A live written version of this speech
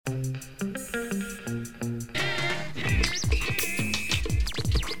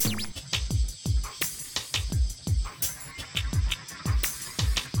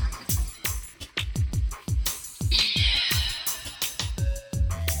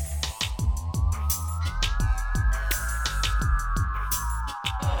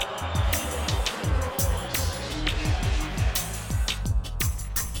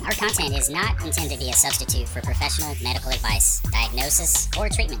content is not intended to be a substitute for professional medical advice, diagnosis, or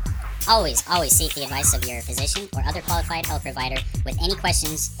treatment. Always seek the advice of your physician or other qualified health provider with any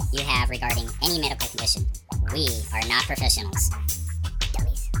questions you have regarding any medical condition. We are not professionals.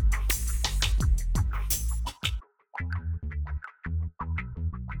 Dummies.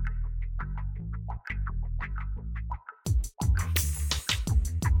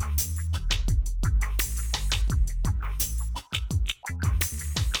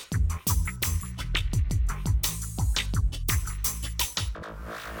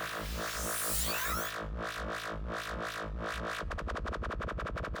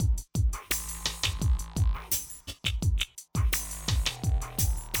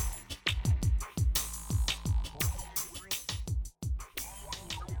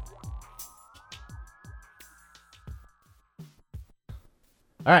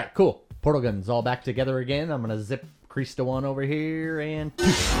 All right, cool. Portal guns all back together again. I'm going to zip Creasta one over here and...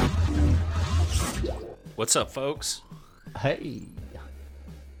 What's up, folks? Hey.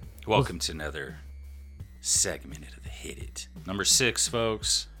 Welcome to another segment of the Hit It. Number 6,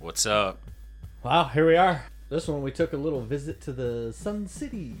 folks. What's up? Wow, here we are. This one we took a little visit to the Sun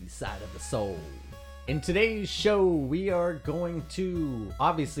City side of the soul. In today's show, we are going to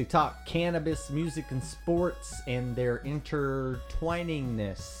obviously talk cannabis, music, and sports and their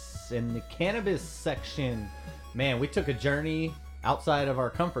intertwiningness. In the cannabis section, man, we took a journey outside of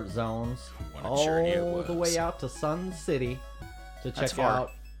our comfort zones all the way out to Sun City to check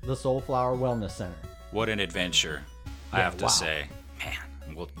out the Soulflower Wellness Center. What an adventure, I have to say. Man,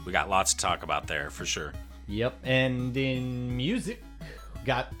 we got lots to talk about there for sure. Yep, and in music,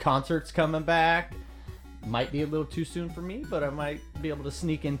 got concerts coming back. Might be a little too soon for me, but I might be able to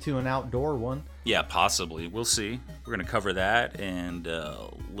sneak into an outdoor one. Yeah, possibly. We'll see. We're going to cover that and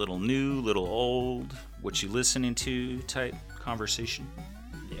little new, little old, what you listening to type conversation.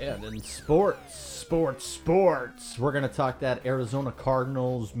 Yeah, and then sports. We're going to talk that Arizona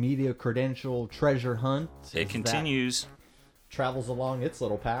Cardinals media credential treasure hunt. It continues. Travels along its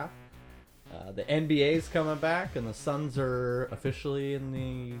little path. The NBA's coming back, and the Suns are officially in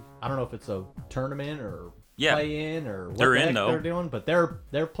the... I don't know if it's a tournament or play-in or what they're the heck in, though. They're doing, but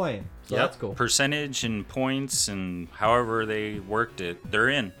they're playing, so that's cool. Percentage and points and however they worked it, they're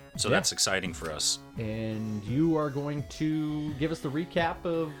in. So that's exciting for us. And you are going to give us the recap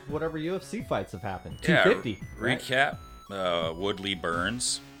of whatever UFC fights have happened. 250. Right? Recap. Woodley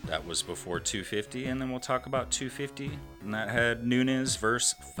Burns. That was before 250, and then we'll talk about 250. And that had Nunes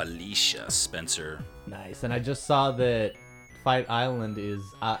versus Felicia Spencer. Nice. And I just saw that Fight Island is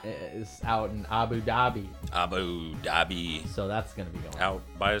out in Abu Dhabi. Abu Dhabi. So that's going to be going out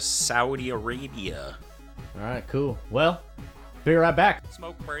by Saudi Arabia. All right, cool. Well, be right back.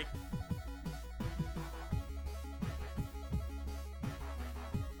 Smoke break.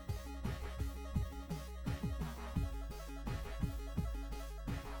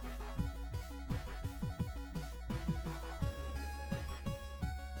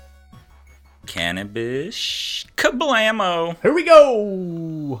 Cannabis kablamo. Here we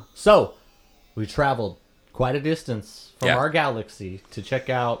go. So, we traveled quite a distance from our galaxy to check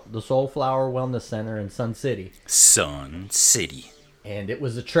out the Soulflower Wellness Center in Sun City. Sun City. And it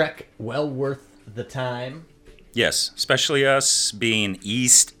was a trek well worth the time. Yes, especially us being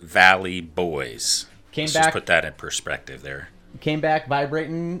East Valley boys. Let's just put that in perspective there. Came back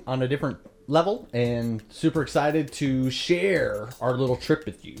vibrating on a different level and super excited to share our little trip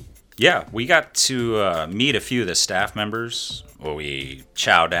with you. Yeah, we got to meet a few of the staff members. We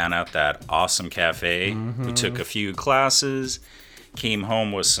chowed down at that awesome cafe. Mm-hmm. We took a few classes, came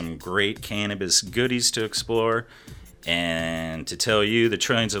home with some great cannabis goodies to explore, and to tell you, the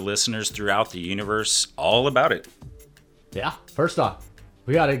trillions of listeners throughout the universe, all about it. Yeah, first off,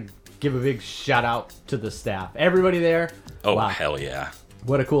 we got to give a big shout out to the staff. Everybody there. Oh, wow. Hell yeah.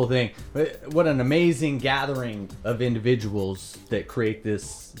 What a cool thing. What an amazing gathering of individuals that create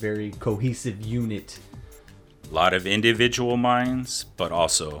this very cohesive unit. A lot of individual minds, but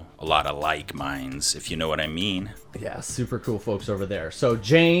also a lot of like minds, if you know what I mean. Yeah, super cool folks over there. So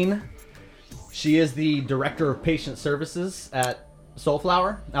Jane, she is the Director of Patient Services at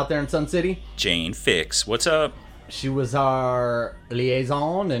Soulflower out there in Sun City. Jane Fix, what's up? She was our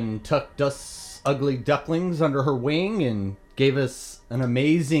liaison and tucked us ugly ducklings under her wing and gave us an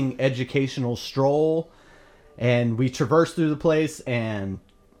amazing educational stroll, and we traversed through the place and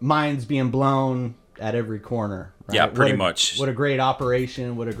minds being blown at every corner. Right? Yeah, pretty much. What a great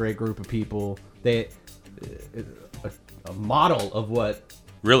operation. What a great group of people. A model of what...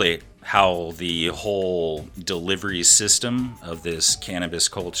 Really, how the whole delivery system of this cannabis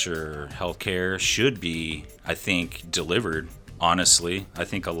culture healthcare should be, I think, delivered honestly. I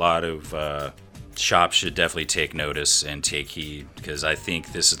think a lot of shops should definitely take notice and take heed, because I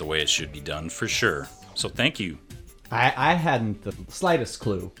think this is the way it should be done for sure. So thank you. I hadn't the slightest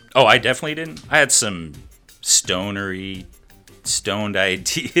clue. Oh, I definitely didn't. I had some stoned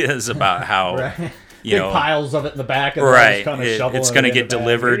ideas about how, Right. you Big know, piles of it in the back. And right. Kind of It's going to get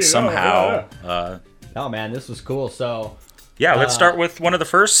delivered somehow. Oh man, this was cool. So Yeah, let's start with one of the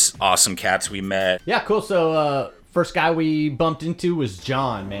first awesome cats we met. yeah, cool. So first guy we bumped into was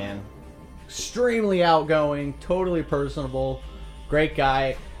John. Man, extremely outgoing, totally personable, great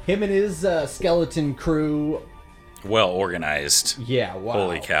guy. Him and his skeleton crew. Well organized. Yeah, wow.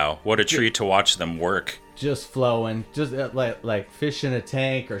 Holy cow. What a treat to watch them work. Just flowing, just like fish in a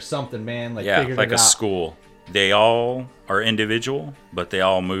tank or something, man. Like Yeah, figured like it a out. school. They all are individual, but they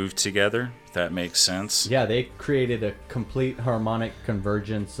all move together, if that makes sense. Yeah, they created a complete harmonic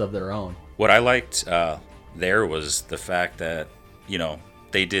convergence of their own. What I liked there was the fact that, you know,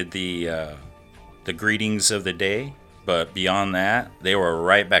 they did the greetings of the day, but beyond that, they were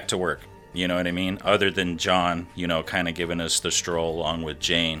right back to work. You know what I mean? Other than John, you know, kind of giving us the stroll along with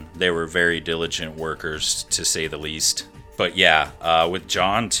Jane. They were very diligent workers, to say the least. But yeah, with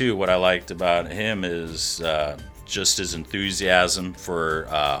John, too, what I liked about him is just his enthusiasm for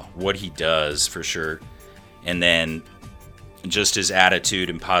what he does, for sure. And then just his attitude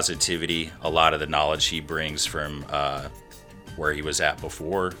and positivity, a lot of the knowledge he brings from where he was at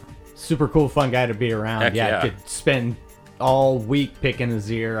before. Super cool, fun guy to be around. Heck yeah. Could spend all week picking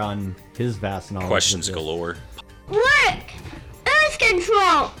his ear on his vast knowledge. Questions of this. galore. Work! Earth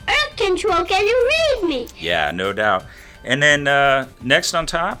control! Earth control, can you read me? Yeah, no doubt. And then next on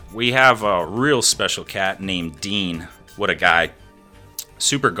top, we have a real special cat named Dean. What a guy.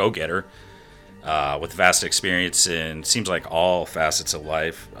 Super go-getter with vast experience in seems like all facets of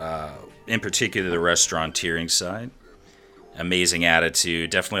life, in particular the restauranteering side. Amazing attitude.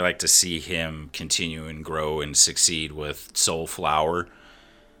 Definitely like to see him continue and grow and succeed with Soul Flower.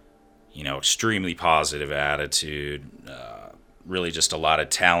 You know, extremely positive attitude. Really just a lot of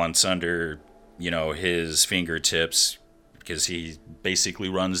talents under, you know, his fingertips, because he basically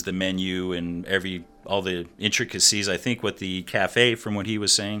runs the menu and all the intricacies, I think, with the cafe from what he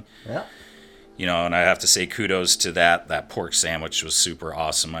was saying. Yeah. You know, and I have to say kudos to that. That pork sandwich was super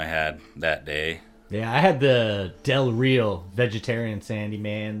awesome I had that day. Yeah, I had the Del Real vegetarian sandy,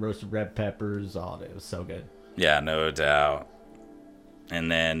 man, roasted red peppers. Oh, it was so good. Yeah, no doubt. And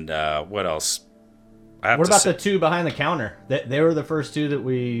then what else? What about the two behind the counter? They were the first two that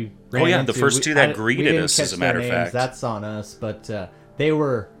we ran the into. first two that we greeted didn't us, catch as a matter of their names. fact. That's on us, but they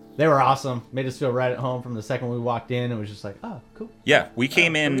were awesome. Made us feel right at home from the second we walked in. It was just like, oh, cool. Yeah, we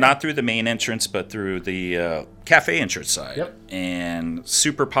came in not through the main entrance, but through the cafe entrance side. Yep. And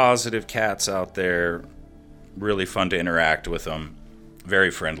super positive cats out there. Really fun to interact with them. Very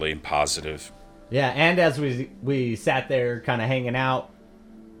friendly and positive. Yeah, and as we sat there kind of hanging out,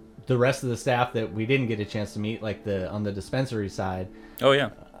 the rest of the staff that we didn't get a chance to meet, like on the dispensary side, Oh, yeah.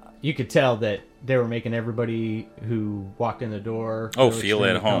 you could tell that they were making everybody who walked in the door Feel at extremely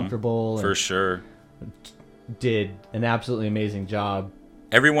home. comfortable, For and sure. did an absolutely amazing job.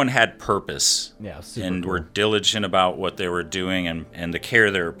 Everyone had purpose. Yeah, super And cool. were diligent about what they were doing and the care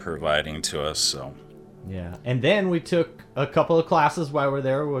they were providing to us. So, Yeah, and then we took a couple of classes while we were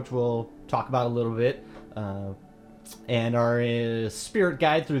there, which we'll talk about a little bit. And our spirit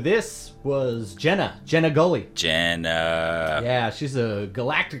guide through this was Jenna Gully. Jenna. Yeah, she's a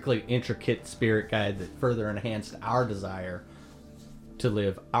galactically intricate spirit guide that further enhanced our desire to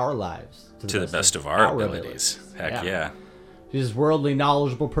live our lives To the best of our abilities. Heck yeah. She's a worldly,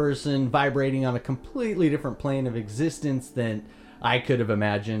 knowledgeable person vibrating on a completely different plane of existence than I could have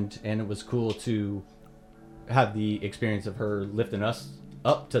imagined, and it was cool to have the experience of her lifting us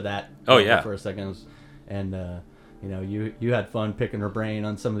up to that level yeah. for a second. And you know, you had fun picking her brain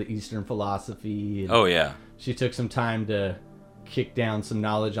on some of the Eastern philosophy. And Oh, yeah. she took some time to kick down some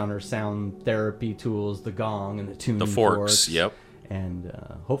knowledge on her sound therapy tools, the gong and the tuning The forks, yep. And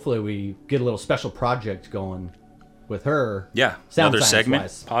hopefully we get a little special project going with her. Yeah. Sound Another science segment,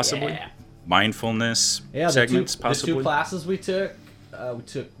 wise. possibly. Yeah. Mindfulness Yeah, segments, the possibly. two classes we took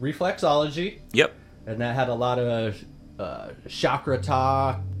reflexology, Yep. and that had a lot of chakra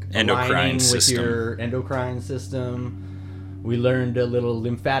talk, Endocrine aligning system. with your endocrine system. We learned a little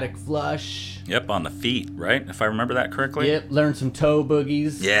lymphatic flush. Yep, on the feet, right? If I remember that correctly. Yep, learned some toe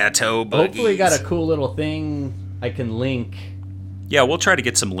boogies. Yeah, toe boogies. Hopefully, got a cool little thing I can link. Yeah, we'll try to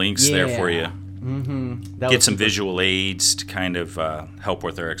get some links there for you. Mm-hmm. Get some visual aids to kind of help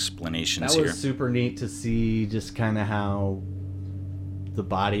with our explanations That here. was super neat to see just kind of how the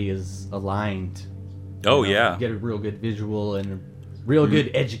body is aligned Oh, You know, yeah. get a real good visual and a real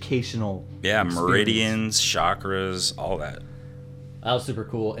good educational. Yeah, experience. meridians, chakras, all that. That was super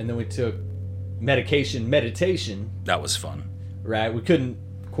cool. And then we took meditation. That was fun. Right, we couldn't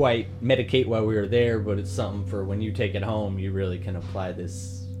quite medicate while we were there, but it's something for when you take it home. You really can apply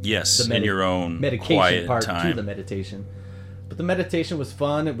this. Yes, the in your own medication quiet part to time. the meditation. But the meditation was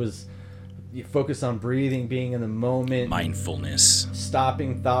fun. It was you focus on breathing, being in the moment, Mindfulness.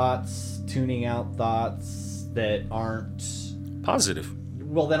 stopping thoughts, tuning out thoughts that aren't Positive.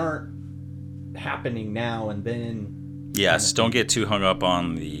 that aren't happening now and then. Yes, don't get too hung up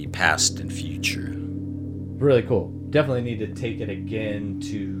on the past and future. Really cool. Definitely need to take it again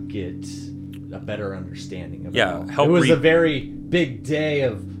to get a better understanding of it all. help It was read- a very big day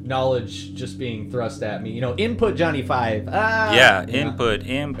of knowledge just being thrust at me. Input Johnny 5. Input.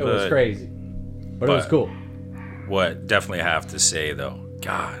 It was crazy. But it was But- cool. What definitely have to say though,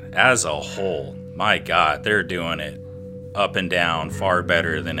 God, as a whole, my God, they're doing it up and down far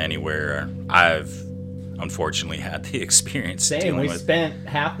better than anywhere I've unfortunately had the experience Same. dealing We with. spent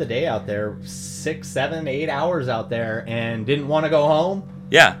half the day out there, 6, 7, 8 hours out there, and didn't want to go home.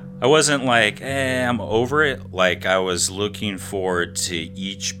 Yeah, I wasn't like, I'm over it. Like, I was looking forward to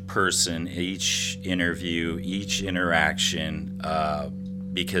each person, each interview, each interaction,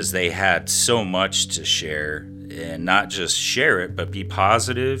 because they had so much to share. And not just share it, but be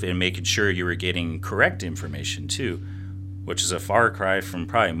positive and making sure you were getting correct information too, which is a far cry from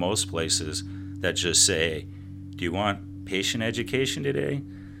probably most places that just say, do you want patient education today?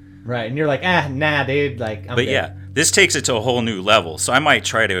 Right. And you're like, nah, dude. Like, I'm But good. yeah, this takes it to a whole new level. So I might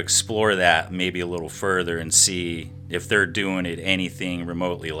try to explore that maybe a little further and see if they're doing it anything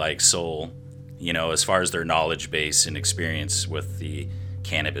remotely like Soul, as far as their knowledge base and experience with the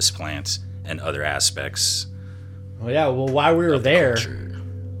cannabis plants and other aspects Well, yeah. Well, while we were of the there, culture.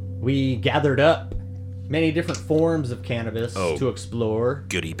 we gathered up many different forms of cannabis Oh. to explore,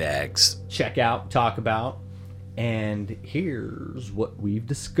 Goodie bags. check out, talk about. And here's what we've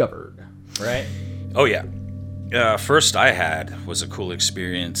discovered. Right? Oh, yeah. First I had was a cool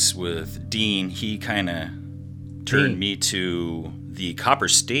experience with Dean. He kind of turned Dean. me to the Copper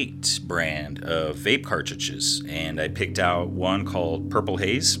State brand of vape cartridges, and I picked out one called Purple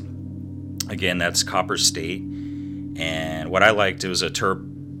Haze. Again, that's Copper State, and what I liked, it was a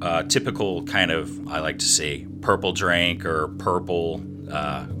typical kind of, I like to say, purple drink or purple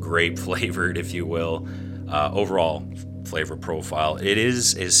grape flavored, if you will. Overall flavor profile. It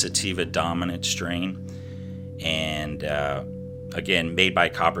is a sativa dominant strain, and again, made by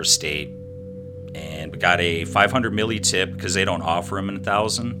Copper State. And we got a 500 milli tip because they don't offer them in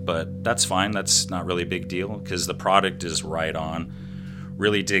 1,000, but that's fine. That's not really a big deal because the product is right on.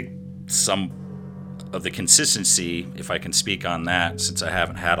 Really dig some of the consistency, if I can speak on that, since I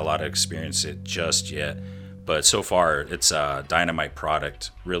haven't had a lot of experience it just yet. But so far, it's a dynamite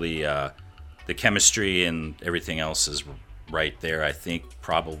product. Really, the chemistry and everything else is right there. I think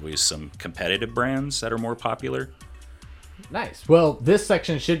probably some competitive brands that are more popular. Nice. Well, this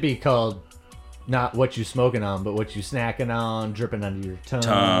section should be called not what you smoking on, but what you snacking on, dripping under your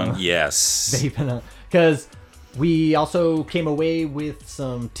tongue. Yes. Vaping on. Because we also came away with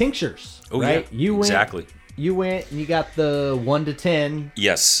some tinctures. Oh, right? yeah. Exactly. You went and you got the 1 to 10,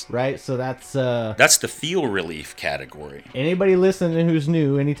 Yes. right? So that's That's the feel relief category. anybody listening who's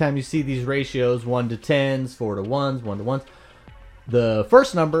new, anytime you see these ratios, 1 to 10s, 4 to 1s, 1 to 1s, the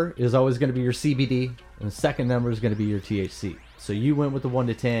first number is always going to be your CBD, and the second number is going to be your THC. So you went with the 1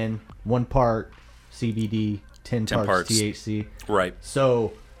 to 10, 1 part CBD, 10 parts THC. Right.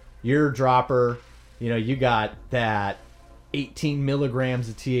 So your dropper, you got that 18 milligrams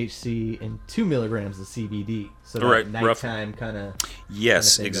of THC and 2 milligrams of CBD. So that Right, nighttime kind of.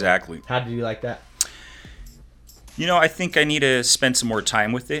 Yes, exactly. How did you like that? I think I need to spend some more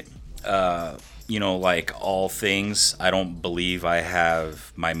time with it. Like all things, I don't believe I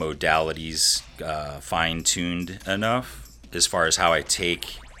have my modalities fine-tuned enough as far as how I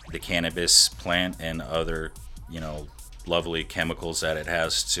take the cannabis plant and other, lovely chemicals that it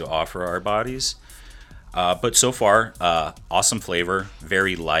has to offer our bodies. But so far, awesome flavor,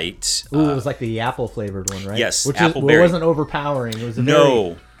 very light. Ooh, it was like the apple flavored one, right? Yes, Which appleberry. it wasn't overpowering. It was a No.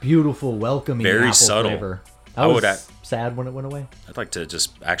 very beautiful, welcoming Very apple subtle. flavor. I I would was sad when it went away. I'd like to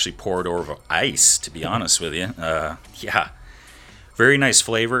just actually pour it over ice, to be honest with you. Yeah. Very nice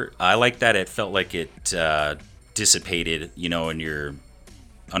flavor. I like that it felt like it dissipated, in your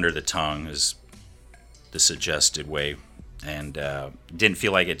under the tongue is the suggested way. And didn't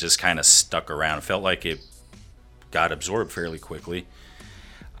feel like it just kind of stuck around. It felt like it got absorbed fairly quickly.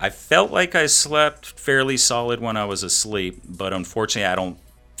 I felt like I slept fairly solid when I was asleep, but unfortunately I don't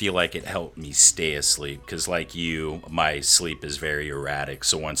feel like it helped me stay asleep because, like you, my sleep is very erratic.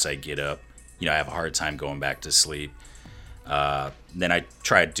 So once I get up, I have a hard time going back to sleep. Then I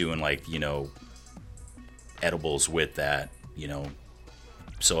tried doing edibles with that,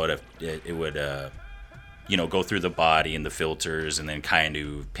 so it would go through the body and the filters, and then kind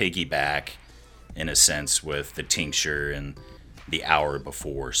of piggyback in a sense with the tincture and the hour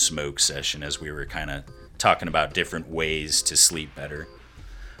before smoke session, as we were kind of talking about different ways to sleep better.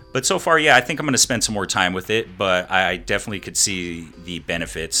 But so far, I think I'm going to spend some more time with it, but I definitely could see the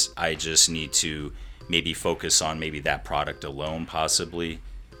benefits. I just need to maybe focus on maybe that product alone, possibly,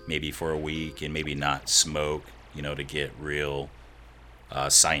 maybe for a week, and maybe not smoke, to get real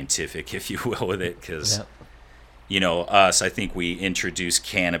scientific, if you will, with it. Because, us, I think we introduced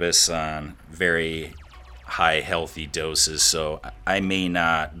cannabis on very high, healthy doses. So I may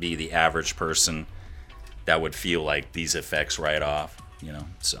not be the average person that would feel like these effects right off,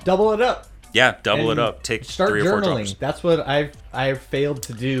 so. Double it up. Yeah, double And it up. Take start 3 or 4 journaling. drops. That's what I've failed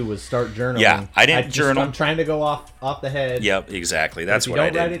to do, was start journaling. Yeah, I didn't journal. I'm trying to go off the head. Yep, exactly. That's what I did.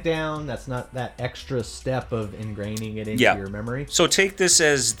 If you don't write it down, that's not that extra step of ingraining it into Yeah. your memory. So take this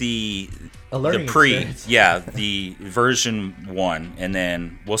as the learning pre, experience. the version 1, and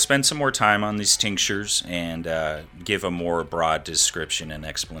then we'll spend some more time on these tinctures and give a more broad description and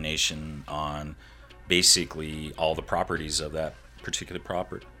explanation on basically all the properties of that particular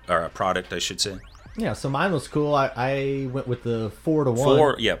product, I should say. Yeah, so mine was cool. I went with the 4-to-1.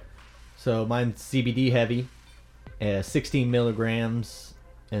 4, yep. So mine's CBD heavy, 16 milligrams,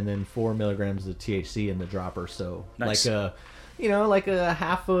 and then 4 milligrams of THC in the dropper. So Nice. like a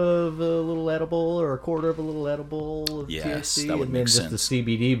half of a little edible or a quarter of a little edible of Yes, THC, that would and then make just sense. the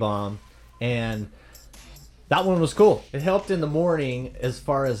CBD bomb. And that one was cool. It helped in the morning as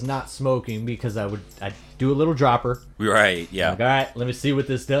far as not smoking, because I'd do a little dropper. Right, yeah. Like, all right, let me see what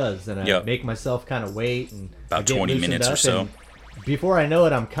this does, and I Yep. make myself kind of wait, and About I get 20 loosened minutes or up, so. and before I know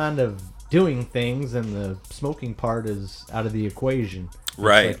it, I'm kind of doing things, and the smoking part is out of the equation. It's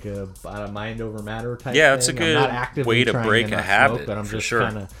Right. like a mind over matter type. Yeah, it's a thing. good I'm not actively way to trying break a not habit, smoke, but I'm for just sure.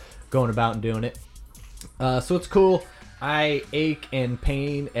 kind of going about and doing it. So it's cool. I ache and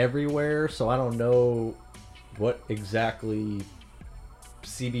pain everywhere, so I don't know what exactly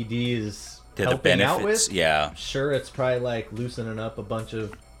CBD is The helping out benefits, with. yeah. Sure, it's probably like loosening up a bunch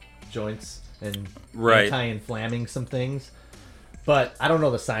of joints and Right. anti-inflamming some things, but I don't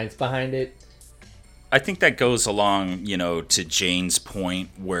know the science behind it. I think that goes along, to Jane's point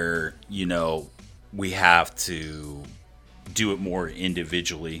where, we have to do it more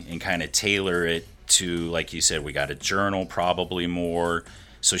individually and kind of tailor it to, like you said, we got to journal probably more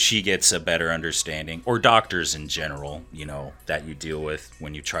so she gets a better understanding, or doctors in general, that you deal with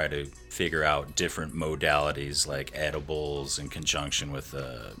when you try to figure out different modalities like edibles in conjunction with,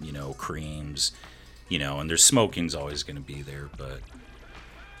 creams, and there's smoking's always going to be there, but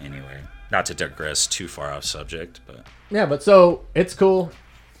anyway. Not to digress too far off subject, but Yeah, but so it's cool.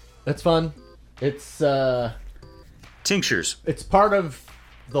 It's fun. It's tinctures. it's part of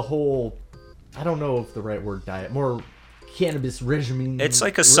the whole, I don't know if the right word, diet, more cannabis regimen. It's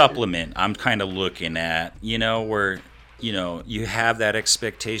like a supplement. I'm kind of looking at, where, you have that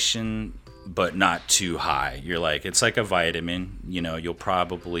expectation, but not too high. You're like, it's like a vitamin. You'll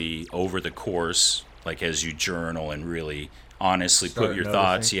probably over the course, like as you journal and really honestly Start put your noticing.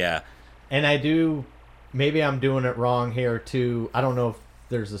 thoughts, yeah. And I do, maybe I'm doing it wrong here too. I don't know if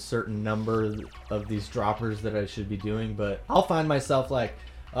there's a certain number of these droppers that I should be doing, but I'll find myself like,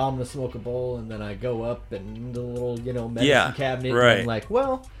 oh, I'm gonna smoke a bowl, and then I go up and the little, medicine Yeah, cabinet, right. and I'm like,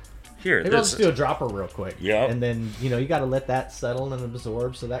 well, Here, maybe I'll this just do a dropper real quick. Yep. And then, you got to let that settle and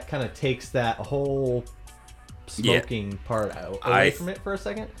absorb, so that kind of takes that whole smoking part away from it for a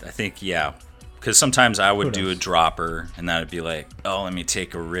second. I think, yeah. Because sometimes I would Who do a knows? dropper, and that would be like, oh, let me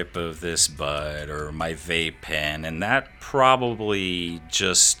take a rip of this bud or my vape pen. And that probably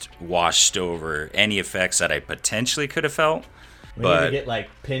just washed over any effects that I potentially could have felt. We need to But get like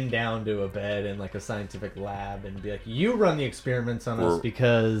pinned down to a bed in like a scientific lab and be like, you run the experiments on us,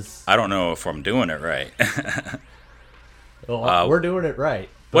 because I don't know if I'm doing it right. well, we're doing it right.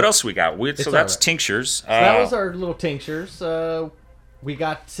 What else we got? So It's that's alright. tinctures. So that was our little tinctures. We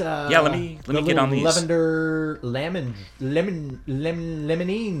got let me the get little on these. lavender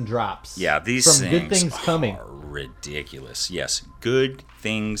lemonine drops. Yeah, these from things, Good Things Coming. are ridiculous. Yes, Good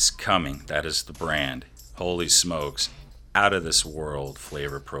Things Coming. That is the brand. Holy smokes. Out of this world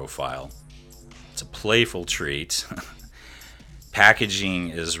flavor profile. It's a playful treat. Packaging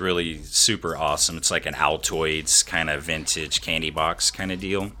is really super awesome. It's like an Altoids kind of vintage candy box kind of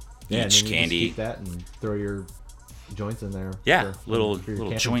deal. Yeah, and Each then you just candy. keep that and throw your joints in there. Yeah, for little your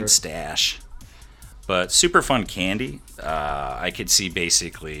camping joint trip. stash. But super fun candy. I could see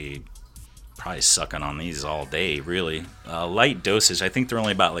basically probably sucking on these all day, really. Light dosage. I think they're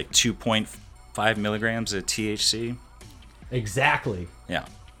only about like 2.5 milligrams of THC. Exactly. Yeah.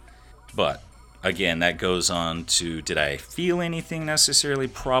 But again, that goes on to, did I feel anything necessarily?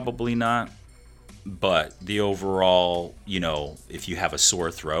 Probably not. But the overall, if you have a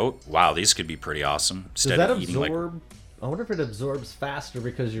sore throat, wow, these could be pretty awesome. Does Instead that of eating absorb? I wonder if it absorbs faster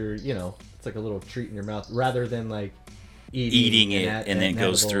because you're, it's like a little treat in your mouth rather than like eating it and then it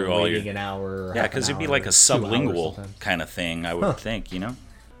goes through all your an hour. Or yeah, half because an it'd be hour, like a 2 hours sublingual sometimes. kind of thing, I would think,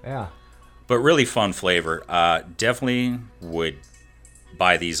 Yeah. But really fun flavor. Definitely would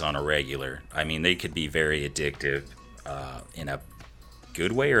buy these on a regular. I mean, they could be very addictive in a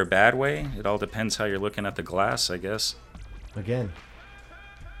good way or a bad way. It all depends how you're looking at the glass, I guess. Again,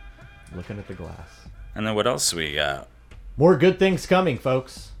 looking at the glass. And then what else we got? More good things coming,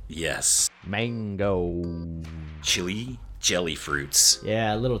 folks. Yes, Mango. chili jelly fruits.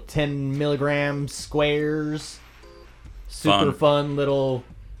 Yeah, little 10 milligram squares. Super fun little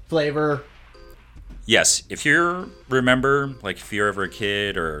flavor. Yes, if you remember, like if you're ever a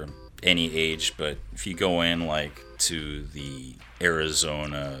kid or any age, but if you go in like to the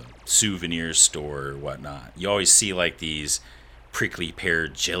Arizona souvenir store or whatnot, you always see like these prickly pear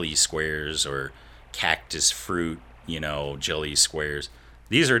jelly squares or cactus fruit, jelly squares.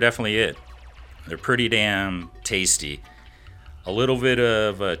 These are definitely it. They're pretty damn tasty. A little bit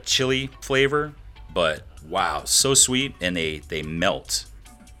of a chili flavor, but wow, so sweet, and they melt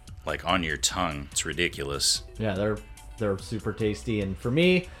like on your tongue. It's ridiculous. Yeah, they're super tasty. And for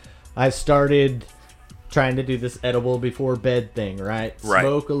me, I started trying to do this edible before bed thing, right? Right.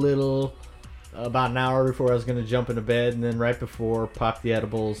 Smoke a little about an hour before I was going to jump into bed, and then right before, pop the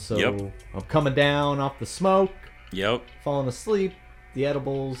edibles. So Yep. I'm coming down off the smoke, Yep, falling asleep, the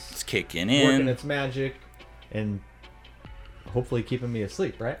edibles it's kicking working in. its magic, and hopefully keeping me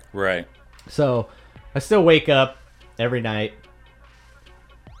asleep, right? Right. So I still wake up every night,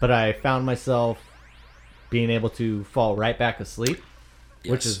 but I found myself being able to fall right back asleep,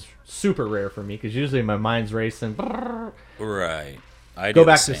 which Yes. is super rare for me because usually my mind's racing. Right. I Go do the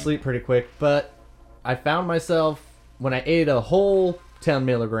back to same. sleep pretty quick. But I found myself, when I ate a whole 10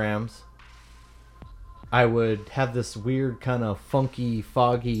 milligrams, I would have this weird kind of funky,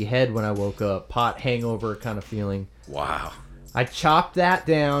 foggy head when I woke up, pot hangover kind of feeling. Wow. I chopped that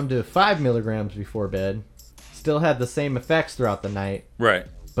down to 5 milligrams before bed. Still had the same effects throughout the night, Right.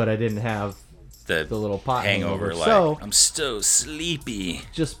 but I didn't have the little pot hangover. Like, So I'm so sleepy.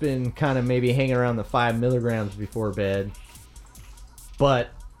 just been kind of maybe hanging around the 5 milligrams before bed. But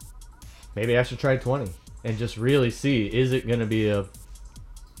maybe I should try 20 and just really see, is it going to be a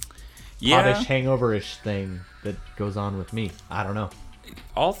Yeah. pottish, hangover-ish thing that goes on with me? I don't know.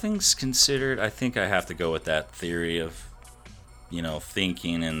 All things considered, I think I have to go with that theory of,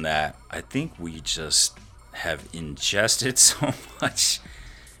 thinking in that I think we just have ingested so much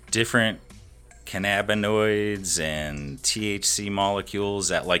different cannabinoids and THC molecules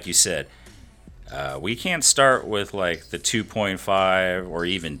that, like you said, we can't start with like the 2.5 or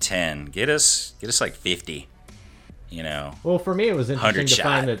even 10. Get us like 50. Well, for me, it was interesting 100 to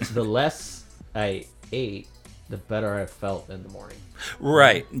find shot. that the less I ate, the better I felt in the morning.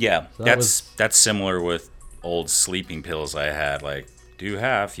 Right. Yeah. So that that's similar with old sleeping pills I had. Like, do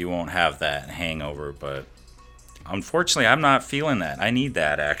half, you won't have that hangover. But unfortunately, I'm not feeling that. I need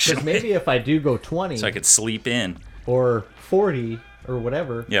that Because actually, maybe if I do go 20 so I could sleep in. or 40 or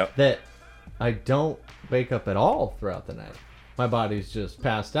whatever, Yep. that I don't wake up at all throughout the night. My body's just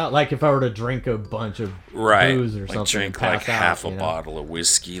passed out. Like if I were to drink a bunch of Right. booze or Like something, and drink like pass out, half a you know? bottle of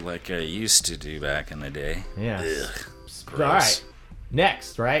whiskey like I used to do back in the day. Yeah. Ugh, All gross. right.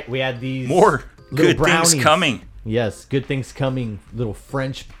 Next, right? We had these More little good things brownies. coming. Yes, good things coming. Little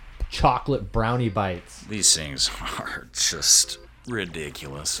French chocolate brownie bites. These things are just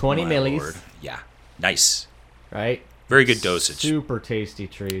ridiculous. 20 my millis. Lord. Yeah. Nice. Right? Very good dosage Super tasty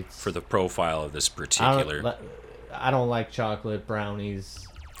treats. for the profile of this I particular. don't like chocolate brownies.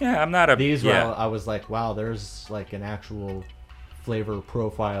 Yeah, I'm not a. These yeah. were, I was like, wow, there's like an actual flavor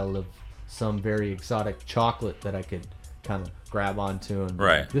profile of some very exotic chocolate that I could kind of grab onto and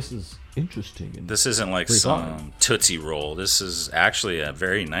Right. this is interesting. And This isn't like Pretty some Tootsie Roll. This is actually a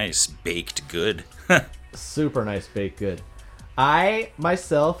very nice baked good. super nice baked good. I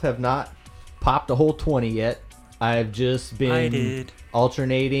myself have not popped a whole 20 yet. I've just I been did.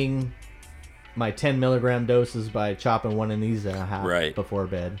 alternating my 10 milligram doses by chopping one of these in half Right. before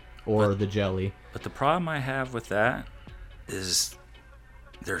bed, or the jelly. But the problem I have with that is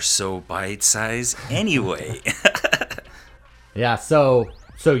they're so bite-sized anyway. Yeah, so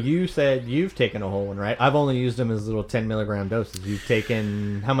you said you've taken a whole one, right? I've only used them as little 10 milligram doses. You've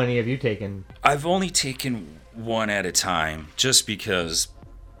taken, how many have you taken? I've only taken one at a time just because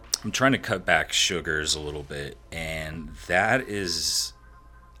I'm trying to cut back sugars a little bit, and that is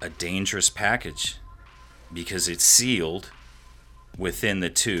a dangerous package because it's sealed within the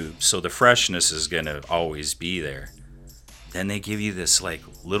tube, so the freshness is going to always be there. Then they give you this like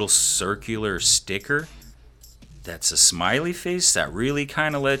little circular sticker that's a smiley face that really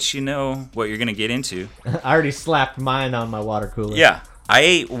kind of lets you know what you're going to get into. I already slapped mine on my water cooler. Yeah, I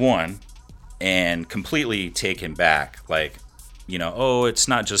ate one and completely taken back. Like, you know, oh, it's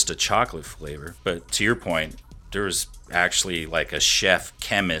not just a chocolate flavor. But to your point, there was actually like a chef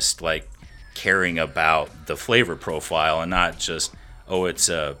chemist like caring about the flavor profile and not just, oh, it's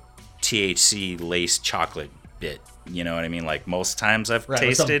a THC laced chocolate bit. You know what I mean? Like most times I've Right,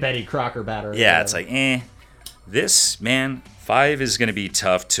 with some tasted. Betty Crocker batter. Yeah, it's like, This, man, 5 is going to be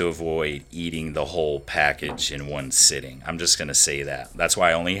tough to avoid eating the whole package in one sitting. I'm just going to say that. That's why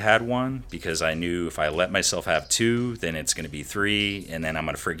I only had one, because I knew if I let myself have 2, then it's going to be 3, and then I'm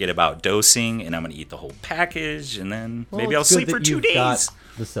going to forget about dosing, and I'm going to eat the whole package, and then Well, maybe I'll it's good sleep that for 2 you've days. got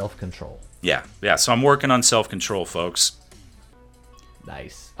the self-control. Yeah, so I'm working on self-control, folks.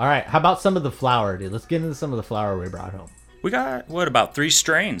 Nice. All right, how about some of the flour, dude? Let's get into some of the flour we brought home. We got, about 3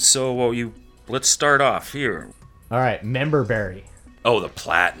 strains, so let's start off here. All right, Member Berry. Oh, the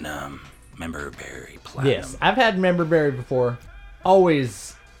Platinum. Member Berry Platinum. Yes, I've had Member Berry before.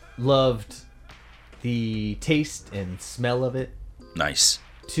 Always loved the taste and smell of it. Nice.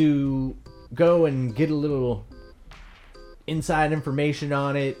 To go and get a little inside information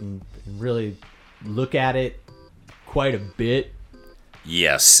on it and really look at it quite a bit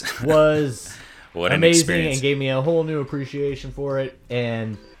Yes. was What an amazing experience. and gave me a whole new appreciation for it.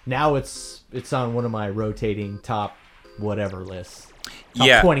 And now it's on one of my rotating top whatever lists.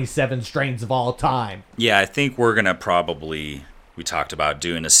 Top 27 strains of all time. Yeah, I think we're going to probably, we talked about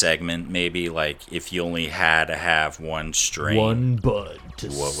doing a segment maybe, like if you only had to have one strain, One bud to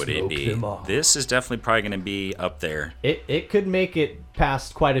what would it smoke be? them all. This is definitely probably going to be up there. It could make it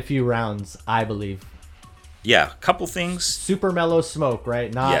past quite a few rounds, I believe. Yeah, a couple things. Super mellow smoke,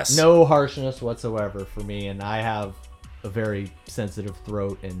 right? Yes. No harshness whatsoever for me, and I have a very sensitive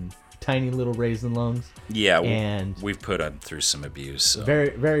throat and tiny little raisin lungs. Yeah, and we've put them through some abuse. So. very,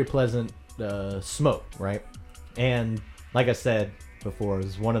 very pleasant smoke, right? And like I said before,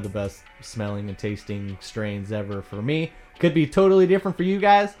 it's one of the best smelling and tasting strains ever for me. Could be totally different for you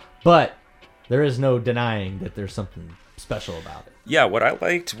guys, but there is no denying that there's something special about it. Yeah, what I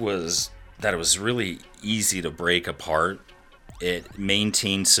liked was that it was really easy to break apart. It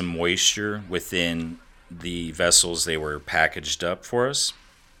maintained some moisture within the vessels they were packaged up for us.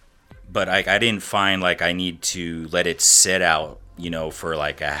 But I didn't find like I need to let it sit out, for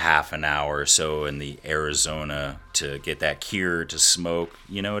like a half an hour or so in the Arizona to get that cure to smoke.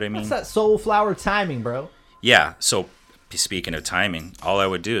 You know what I mean? What's that soul flower timing, bro? Yeah. So speaking of timing, all I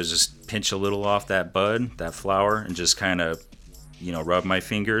would do is just pinch a little off that bud, that flower, and just kind of, rub my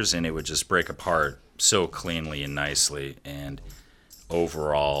fingers, and it would just break apart so cleanly and nicely. And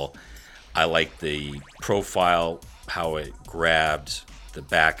overall, I like the profile, how it grabbed the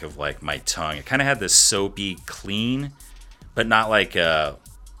back of like my tongue. It kind of had this soapy clean, but not like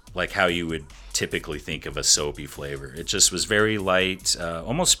how you would typically think of a soapy flavor. It just was very light,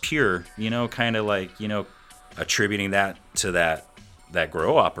 almost pure, kind of like, attributing that to that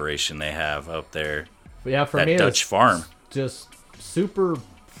grow operation they have up there. But yeah, for that me, Dutch it's farm. just super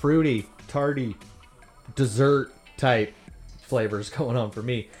fruity, tarty, dessert type flavors going on for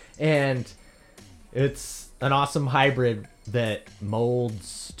me. And it's an awesome hybrid that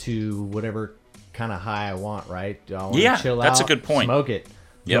molds to whatever kind of high I want, right? Do I want to chill that's out? a good point. Smoke it.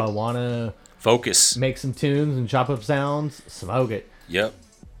 Yep. Do I want to Focus. make some tunes and chop up sounds? Smoke it. Yep.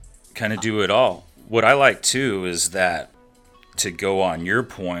 Kind of do it all. What I like too is that, to go on your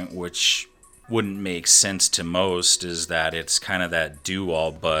point, which wouldn't make sense to most, is that it's kind of that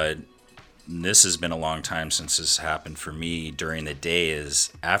do-all bud. And this has been a long time since this happened for me during the day,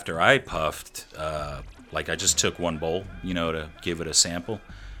 is after I puffed, like I just took one bowl, to give it a sample.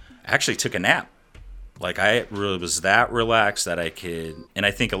 I actually took a nap. Like I really was that relaxed that I could, and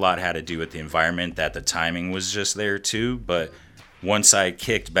I think a lot had to do with the environment, that the timing was just there too. But once I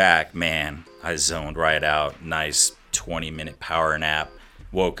kicked back, man, I zoned right out. Nice 20-minute power nap.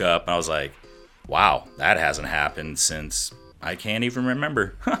 Woke up and I was like, wow, that hasn't happened since I can't even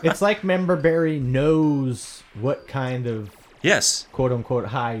remember. It's like Member Berry knows what kind of Yes. quote unquote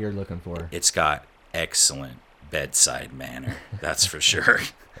high you're looking for. It's got excellent bedside manner. That's for sure.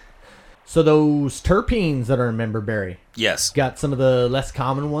 So those terpenes that are in member berry Yes. got some of the less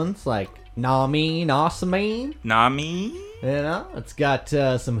common ones like namine, osamine. Nami. You know, it's got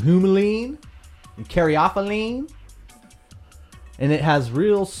some humulene and caryophyllene, and it has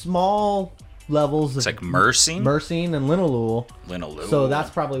real small levels It's of like myrcene. myrcene and linalool. Linalool. So that's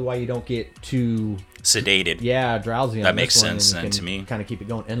probably why you don't get too sedated. drowsy. On That this makes one, sense and you then can to me. Kind of keep it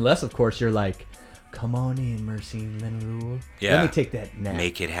going, unless of course you're like, come on in, myrcene, linalool. Yeah. Let me take that nap.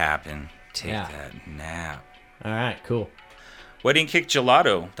 Make it happen. Take Yeah. that nap. All right, cool. Wedding Cake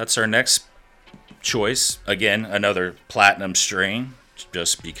Gelato. That's our next choice. Again, another platinum strain.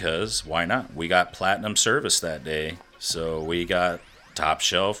 Just because, why not? We got platinum service that day. So we got top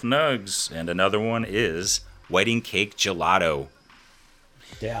shelf nugs. And another one is Wedding Cake Gelato.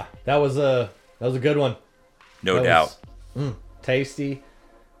 Yeah, that was a good one. No That doubt. was, tasty.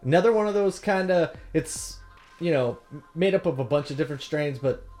 Another one of those kind of, it's, made up of a bunch of different strains,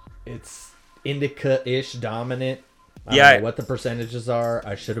 but it's indica-ish dominant. I don't know what the percentages are.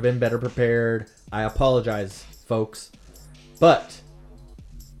 I should have been better prepared. I apologize, folks. But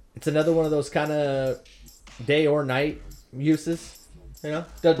it's another one of those kind of day or night uses.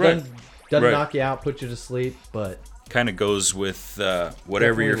 Doesn't Right. knock you out, put you to sleep, but Kind of goes with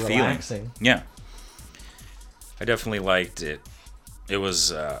whatever you're definitely relaxing. feeling. Yeah. I definitely liked it. It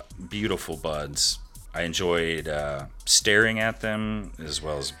was beautiful buds. I enjoyed staring at them as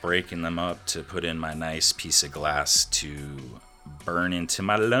well as breaking them up to put in my nice piece of glass to burn into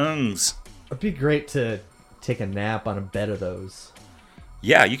my lungs. It'd be great to take a nap on a bed of those.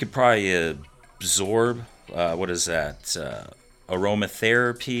 Yeah, you could probably absorb, what is that,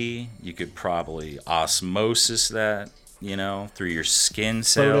 aromatherapy. You could probably osmosis that, through your skin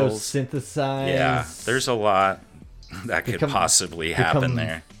cells. Photosynthesize. Yeah, there's a lot that could possibly happen become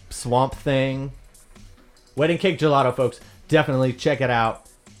there. Swamp Thing. Wedding Cake Gelato, folks. Definitely check it out.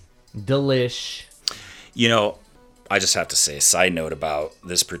 Delish. I just have to say a side note about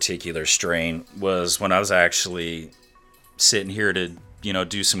this particular strain was when I was actually sitting here to,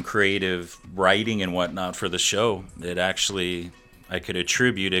 do some creative writing and whatnot for the show. I could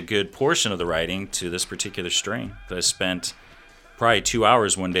attribute a good portion of the writing to this particular strain. I spent probably 2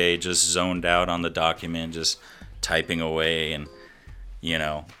 hours one day just zoned out on the document, just typing away and,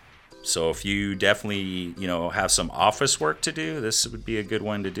 So if you definitely, have some office work to do, this would be a good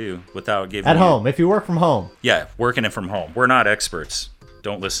one to do without giving At home, if you work from home. Yeah, working it from home. We're not experts.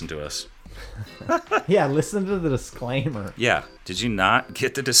 Don't listen to us. Yeah, listen to the disclaimer. Yeah. Did you not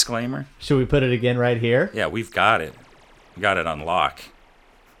get the disclaimer? Should we put it again right here? Yeah, we've got it. We got it on lock.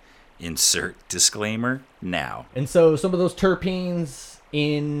 Insert disclaimer now. And so some of those terpenes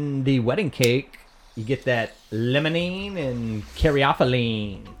in the wedding cake, you get that limonene and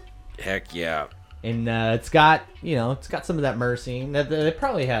caryophyllene. Heck yeah. And it's got some of that myrcene. It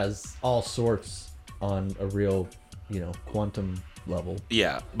probably has all sorts on a real, quantum level.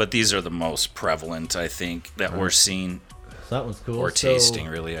 Yeah, but these are the most prevalent, I think, that we're seeing. So that one's cool. Or tasting,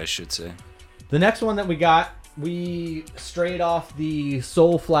 really, I should say. The next one that we strayed off the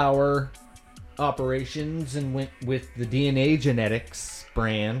Soulflower operations and went with the DNA Genetics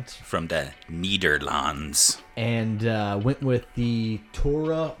brand. From the Nederlands. And went with the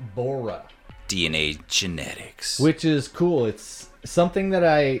Tora Bora. DNA Genetics. Which is cool. It's something that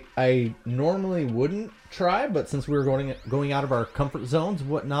I normally wouldn't try, but since we were going out of our comfort zones and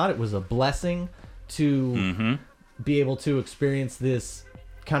whatnot, it was a blessing to be able to experience this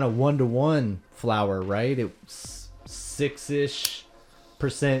kind of 1-to-1 flower, right? It's 6-ish%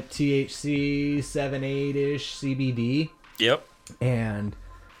 THC, 7-8-ish CBD. Yep. And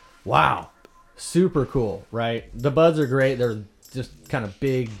wow, super cool, right? The buds are great. They're just kind of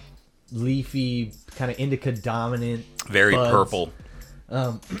big, leafy, kind of indica dominant. Very buds. purple.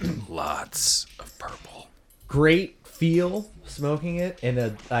 Lots of purple. Great feel smoking it,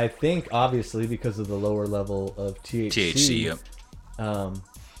 and I think obviously because of the lower level of THC. Yep.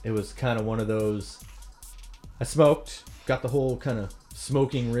 It was kind of one of those. I smoked, got the whole kind of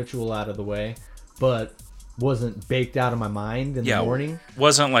smoking ritual out of the way, but wasn't baked out of my mind in the morning.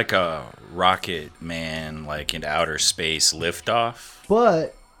 Wasn't like a Rocket Man, like into outer space liftoff.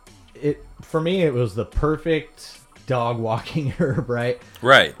 But for me, it was the perfect dog walking herb, right?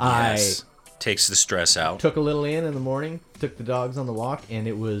 Right. Yes. Takes the stress out. Took a little in the morning, took the dogs on the walk, and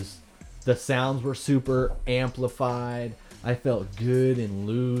the sounds were super amplified. I felt good and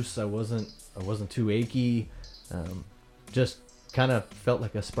loose. I wasn't too achy. Just kind of felt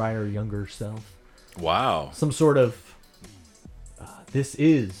like a sprier, younger self. Wow. Some sort of. This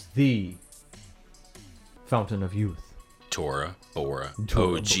is the fountain of youth. Tora Bora.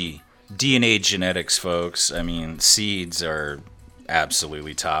 OG. DNA Genetics, folks. I mean, seeds are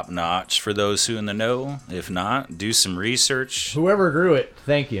absolutely top notch for those who in the know. If not, do some research. Whoever grew it,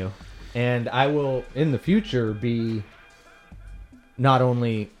 thank you. And I will, in the future, be not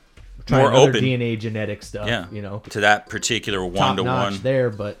only trying More other open. DNA genetic stuff, Yeah, you know, to that particular top one-to-one. notch there,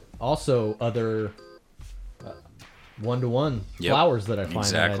 but also other one-to-one Yep, flowers that I find.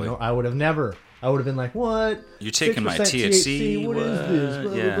 exactly. That I would have never. I would have been like, what? You're taking my 6% THC. What is this?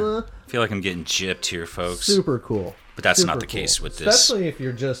 Blah, Yeah. blah, blah. I feel like I'm getting gypped here, folks. Super cool. But that's not Super the case cool. with this. Especially if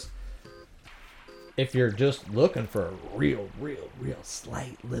you're just looking for a real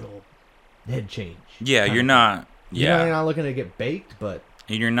slight little head change. Yeah, Kinda you're not. You know, Yeah, you're not looking to get baked, but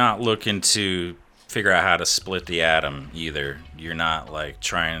and you're not looking to figure out how to split the atom either. You're not like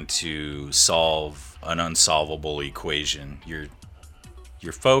trying to solve an unsolvable equation. You're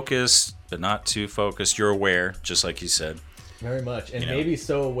focused, but not too focused. You're aware, just like you said. very much, and You know, maybe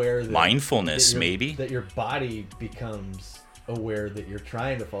so aware that mindfulness, that maybe. that your body becomes aware that you're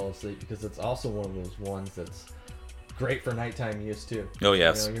trying to fall asleep, because it's also one of those ones that's great for nighttime use too. Oh,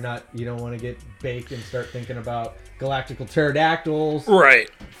 yes. You know, you don't want to get baked and start thinking about galactical pterodactyls Right.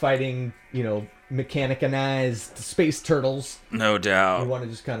 fighting, you know, mechanized space turtles. No You doubt. want to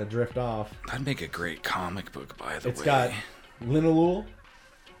just kind of drift off. That'd make a great comic book, by the way. It's got linalool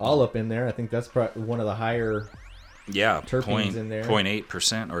all up in there. I think that's probably one of the higher. yeah, terpenes in there.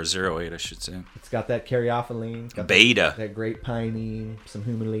 0.8% or 0.8, I should say. It's got that caryophyllene, it's got Beta. that great pinene, some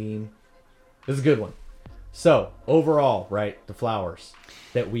humulene. This is a good one. So overall, right, the flowers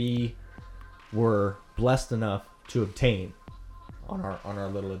that we were blessed enough to obtain on our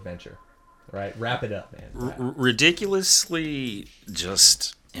little adventure, right? Wrap it up, man. Ridiculously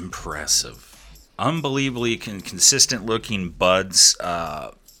just impressive. Unbelievably consistent looking buds.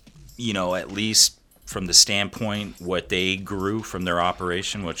 You know, at least from the standpoint what they grew from their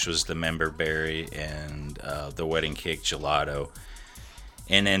operation, which was the member berry and the wedding cake gelato.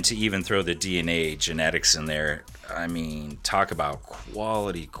 And then to even throw the DNA genetics in there, I mean, talk about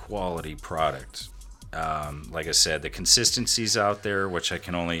quality product. Like I said, the consistency's out there, which I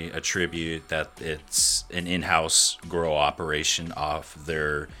can only attribute that it's an in-house grow operation off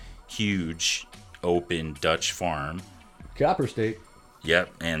their huge open Dutch farm. Copper State.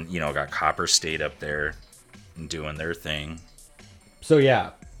 Yep, and you know, got Copper State up there and doing their thing. So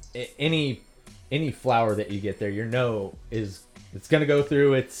yeah, any flower that you get there, it's going to go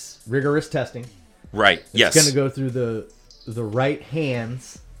through its rigorous testing. Right. It's Yes. going to go through the right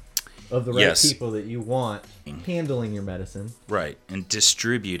hands of the right Yes. people that you want handling your medicine. Right, and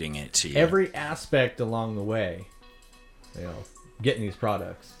distributing it to you. Every aspect along the way, you know, getting these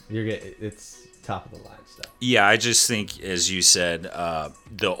products, it's top of the line stuff. Yeah, I just think, as you said,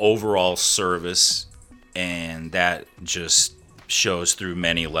 the overall service, and that just shows through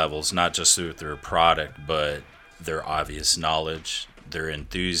many levels, not just through their product, but their obvious knowledge, their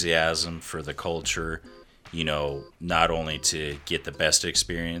enthusiasm for the culture, you know, not only to get the best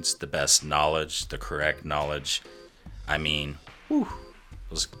experience, the best knowledge, the correct knowledge. I mean,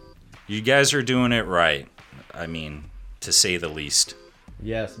 you guys are doing it right. I mean, to say the least.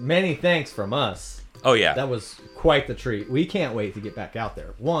 Yes, many thanks from us. Oh, yeah. That was quite the treat. We can't wait to get back out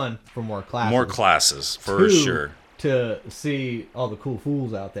there. One, for more classes. More classes, for Two, sure. to see all the cool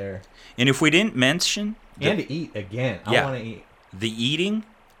fools out there. And if we didn't mention... And to eat again. Yeah. I want to eat. The eating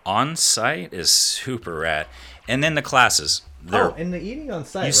on site is super rad. And then the classes. And the eating on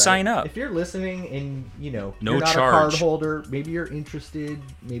site. You right? sign up. If you're listening and, you know, No you're not charge. a card holder, maybe you're interested,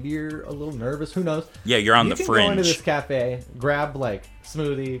 maybe you're a little nervous, who knows? Yeah, you're on You the can go into fringe. this cafe, grab like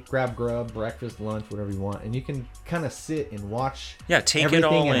smoothie, grab grub, breakfast, lunch, whatever you want, and you can kind of sit and watch Yeah, take it everything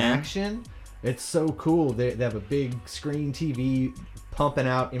all in in. action. It's so cool. They have a big screen TV pumping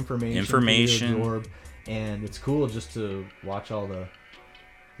out information. for you to absorb, and it's cool just to watch all the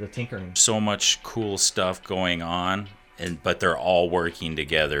tinkering. So much cool stuff going on, but they're all working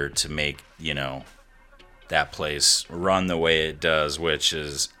together to make, you know, that place run the way it does, which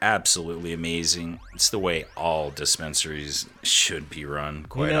is absolutely amazing. It's the way all dispensaries should be run,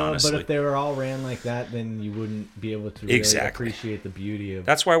 quite honestly. But if they were all ran like that, then you wouldn't be able to really Exactly. appreciate the beauty of.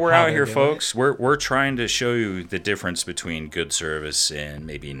 That's why we're how out they're here, doing folks. We're trying to show you the difference between good service and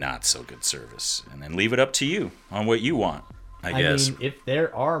maybe not so good service, and then leave it up to you on what you want. I guess. mean, if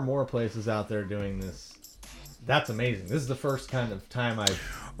there are more places out there doing this, that's amazing. This is the first kind of time I took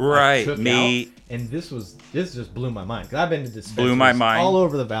out, and this just blew my mind, because I've been to dispensaries my mind. all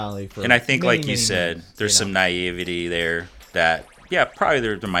over the valley for. And I think, many, like you many said, months, there's some naivety there that, yeah, probably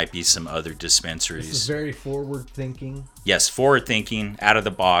there might be some other This is dispensaries. very forward thinking, Yes, forward thinking, out of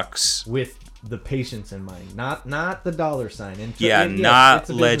the box. with the patients in mind, not the dollar sign. And Yeah, yes, not it's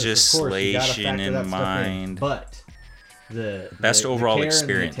a business, of course, you gotta legislation factor in that stuff mind. but Best overall care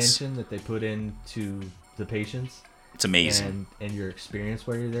experience. and the attention that they put into the patients. It's amazing. And your experience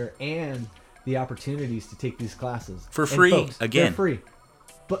while you're there, and the opportunities to take these classes For And free, folks, again. they're free.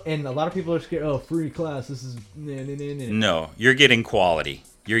 And a lot of people are scared. Oh, free class. This is No, you're getting quality.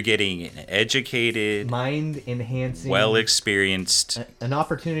 You're getting an educated, mind enhancing, well experienced. an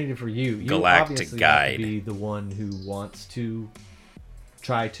opportunity for you. You Galactic obviously guide. have to be the one who wants to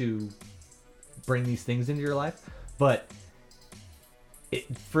try to bring these things into your life, but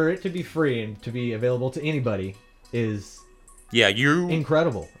for it to be free and to be available to anybody is Yeah,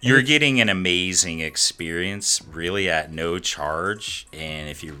 incredible. You're getting an amazing experience really at no charge. And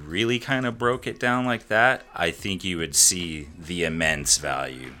if you really kind of broke it down like that, I think you would see the immense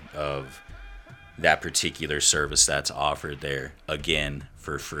value of that particular service that's offered there, again,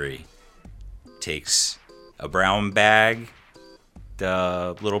 for free. Takes a brown bag,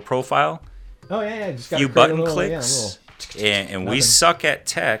 the little profile, Oh yeah, just got few to create a button little, clicks, and we nothing. suck at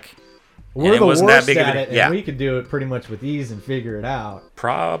tech. We're it the wasn't worst that big of at a- it, and yeah. we could do it pretty much with ease and figure it out.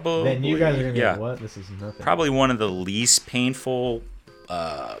 Probably. Then you guys are gonna be yeah. like, "What? This is nothing." Probably one of the least painful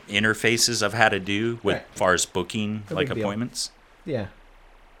interfaces I've had to do with Right. far as booking No like big deal. appointments. Yeah.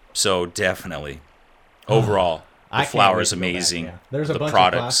 So definitely, overall, I the can't flower wait is to go back, amazing. yeah. There's a the bunch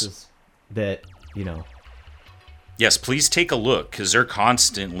products. of classes that Yes, please take a look because they're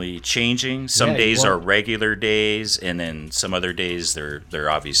constantly changing. Some Yeah, days are well- regular days, and then some other days they're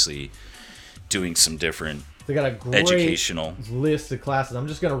obviously doing some different they got a great educational. list of classes. I'm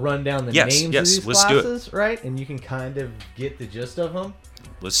just gonna run down the Yes, names yes, of these let's do it. classes, right? And you can kind of get the gist of them.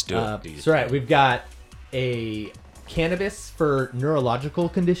 Let's do it. So right, we've got a cannabis for neurological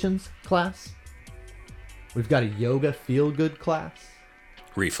conditions class. We've got a yoga feel good class.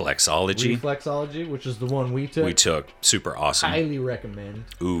 Reflexology. Reflexology, which is the one we took. We took super awesome. Highly recommend.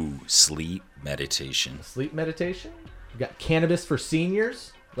 Ooh, sleep meditation. Sleep meditation. We've got cannabis for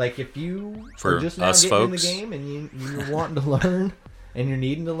seniors. Like if you For are just now us getting folks. in the game and you're wanting to learn and you're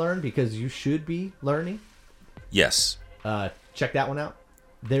needing to learn because you should be learning, Yes. check that one out.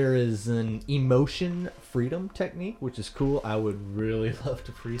 There is an emotion freedom technique, which is cool. I would really love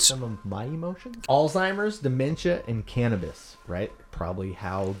to free some of my emotions. Alzheimer's, dementia, and cannabis, right? Probably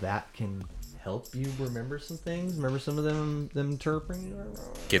how that can help you remember some things. Remember some of them interpreting.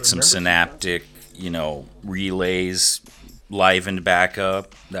 Get some Remember synaptic, relays livened back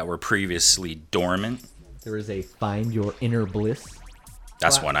up that were previously dormant. There is a find your inner bliss.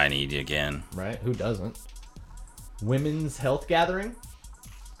 That's Wow. what I need again. Right? Who doesn't? Women's health gathering.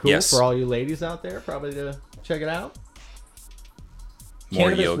 Cool Yes. for all you ladies out there, probably to check it out. More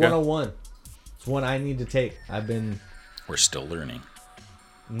Cannabis yoga. 101. It's one I need to take. I've been We're still learning.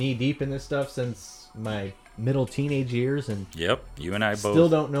 knee deep in this stuff since my middle teenage years and Yep, you and I both. still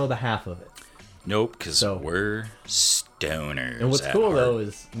don't know the half of it. Nope, because So- we're stoners. And what's at cool heart. though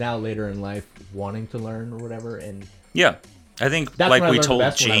is now later in life wanting to learn or whatever, and Yeah, I think That's like when I we learned the told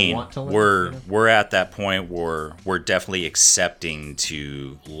best, when I Jane, want to learn, we're you know? we're at that point where we're definitely accepting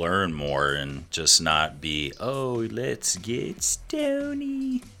to learn more and just not be let's get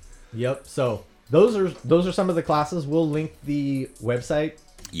stony. yep. So those are some of the classes. We'll link the website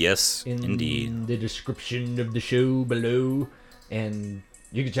Yes, in indeed. the description of the show below, and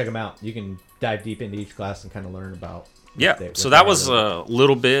you can check them out. You can dive deep into each class and kind of learn about. Yeah, what so they that are was doing. a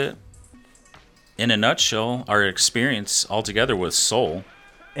little bit, in a nutshell, our experience altogether with Soul.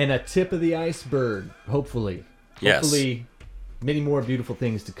 And a tip of the iceberg. Hopefully, Yes. hopefully, many more beautiful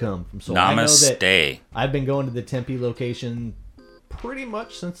things to come from Soul. I know that Namaste. I've been going to the Tempe location pretty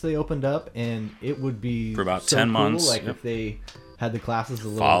much since they opened up, and it would be For about so 10 cool, months, Like yep. if they had the classes a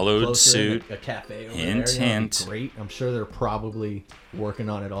little Followed closer, suit. a cafe over Hint, there, hint. it'd be great. I'm sure they're probably working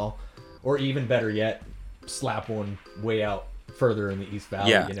on it all, or even better yet, slap one way out further in the East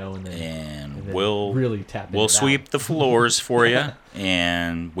Valley. Yeah, and then, and then we'll really tap. We'll into that. sweep the floors for you,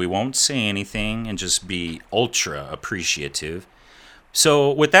 and we won't say anything and just be ultra appreciative.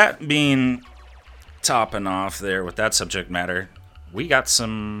 So, with that being topping off there with that subject matter, we got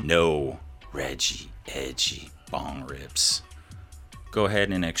some no Reggie edgy bong rips. Go ahead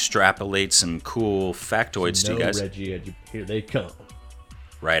and extrapolate some cool factoids to No, you guys. Reggie, here they come.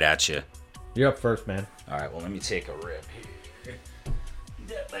 Right at you. You're up first, man. All right, well, let me take a rip here.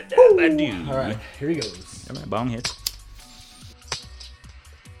 All right, here he goes. Got my bong hits.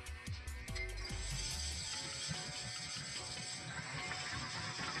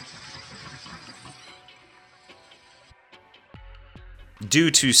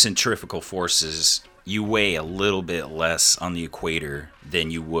 Due to centrifugal forces, you weigh a little bit less on the equator than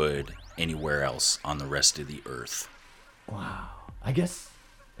you would anywhere else on the rest of the Earth. Wow. I guess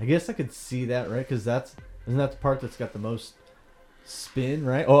I could see that, right? Because that's Isn't that the part that's got the most spin,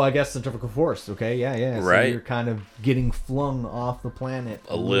 right? Oh, I guess centrifugal force. Okay, yeah. So Right. you're kind of getting flung off the planet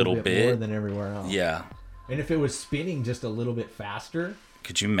A little bit more than everywhere else. Yeah. And if it was spinning just a little bit faster,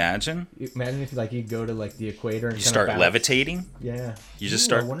 Could you imagine? imagine if like you go to like the equator and You kind start of levitating? Yeah. You just Ooh,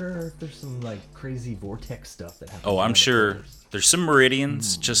 start- I wonder if there's some like crazy vortex stuff that happens. Oh, I'm in the sure. levitators. There's some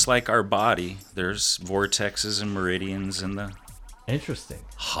meridians, just like our body. There's vortexes and meridians in the Interesting.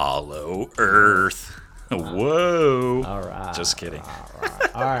 hollow earth. Whoa. All right. Just kidding.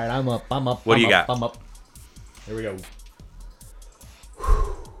 All right, I'm up. What do you up, got? I'm up. Here we go.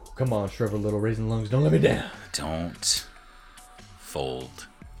 Come on, shriveled little raisin lungs. Don't let me down. Don't fold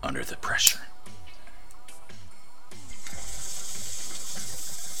under the pressure.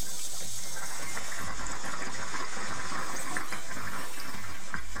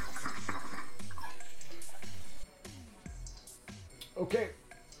 Okay.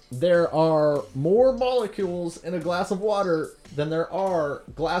 There are more molecules in a glass of water than there are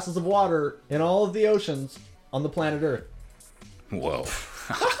glasses of water in all of the oceans on the planet Earth. Whoa.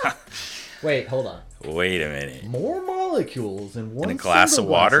 Wait, hold on. Wait a minute. More molecules in one In a glass single of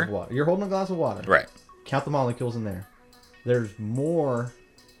water? glass of You're holding a glass of water. Right. Count the molecules in there. There's more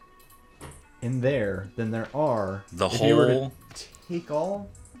in there than there are. The if you were to whole- take all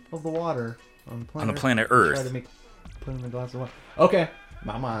of the water on the planet Try Earth. to put in a glass of water. Okay,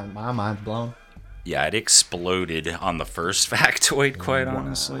 my mind's blown. Yeah, it exploded on the first factoid, quite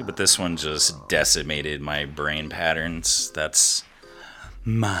honestly, but this one just decimated my brain patterns. That's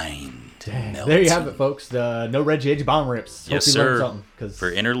mind melting. There you have it, folks. No Reggie Edgy bomb rips. Yes, Hope you learned sir. something. 'Cause-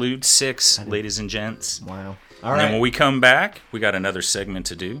 For interlude 6, ladies and gents. wow. All And then right. when we come back, we got another segment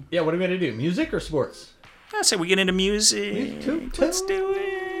to do. Yeah, what are we gonna do? Music or sports? I say we get into music. Toot, Let's toot. do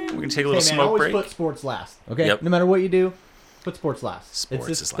it. We're gonna take a Hey, little man, smoke always break. put sports last. Okay. Yep. No matter what you do, put sports last. Sports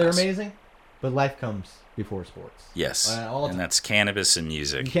it's is They're last. amazing, but life comes before sports. Yes, all the and time. that's cannabis and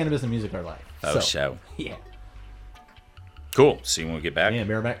music. Cannabis and music are life. Oh, so, show. Yeah. Cool. See you when we get back. Yeah,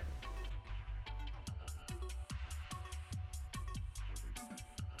 bareback.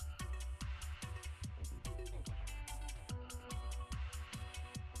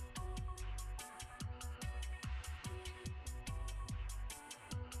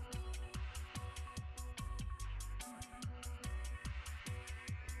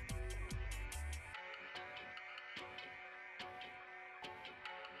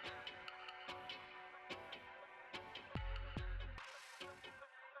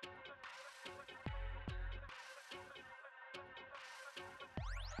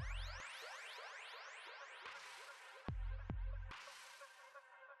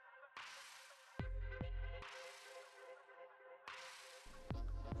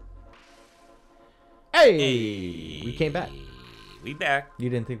 Hey, we came back. We back. You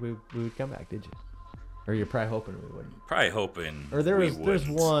didn't think we would come back, did you? Or you're probably hoping we wouldn't. Probably hoping. Or there's wouldn't.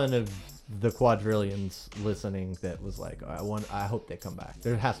 one of the quadrillions listening that was like, I hope they come back.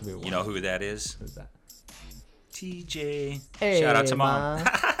 There has to be one. You know who that is? Who's that? TJ. Hey, Shout out to mom. Ma.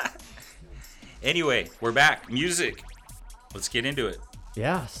 Anyway, we're back. Music. Let's get into it.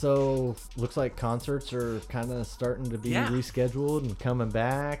 Yeah, so looks like concerts are kind of starting to be Yeah. rescheduled and coming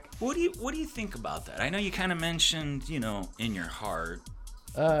back. What do you think about that? I know you kind of mentioned, in your heart.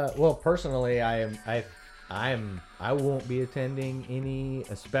 Well, personally, I won't be attending any,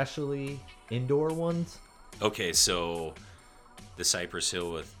 especially indoor ones. Okay, so the Cypress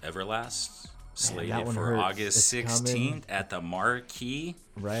Hill with Everlast slated one for hurts. August It's 16th coming. at the Marquee.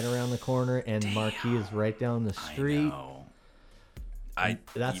 Right around the corner, and Marquee is right down the street. I know.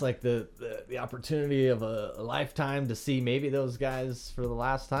 That's like the opportunity of a lifetime to see maybe those guys for the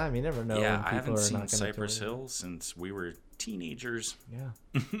last time. You never know. Yeah, when I people haven't are seen not gonna Cypress tour. Hill since we were teenagers.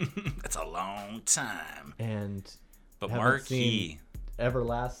 Yeah, That's a long time. and But haven't Marquee,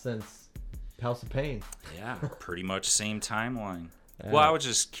 Everlast since House of Pain. yeah, pretty much same timeline. Well, I was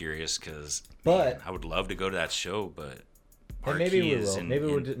just curious because But- I would love to go to that show, but And Marquee maybe we is will. in- Maybe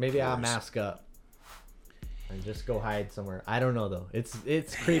we'll. Maybe I'll indoors. mask up and just go hide somewhere. I don't know though. It's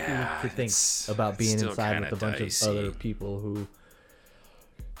creepy Yeah, to think it's about being still inside kinda with a bunch dicey. of other people who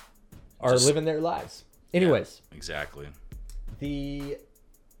are Just- living their lives. Anyways, exactly. the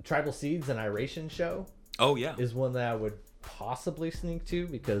Tribal Seeds and Iration show Oh yeah, is one that I would possibly sneak to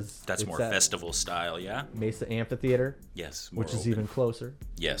because that's it's more at festival style. Yeah. Mesa Amphitheater, Yes. which more is open. even closer,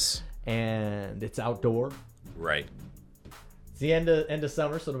 Yes. and it's outdoor. Right. It's the end of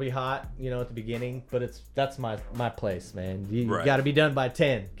summer, so it'll be hot, at the beginning. But that's my place, man. You Right. got to be done by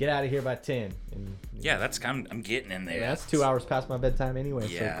 10. Get out of here by 10. And Yeah, I'm getting in there. that's 2 hours past my bedtime anyway.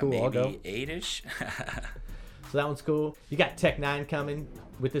 Yeah, so cool. I'll go. maybe 8-ish. So that one's cool. You got Tech 9 coming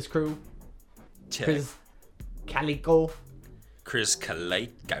with this crew. Chris Calico. Chris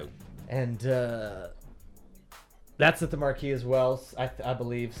Calico. And that's at the Marquee as well, I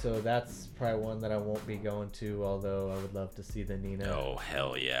believe. So that's probably one that I won't be going to, although I would love to see the Nina. Oh,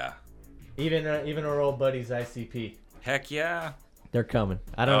 hell yeah. Even our old buddies ICP. Heck yeah. They're coming.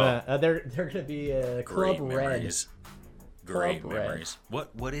 I don't know. They're going to be Club Great Red. memories. Great Club Red. memories.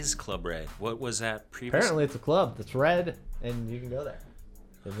 What is Club Red? What was that previously? Apparently it's a club that's red, and you can go there.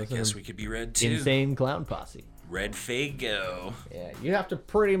 I guess we could be red too. Insane Clown Posse. Red Fago. Yeah, you have to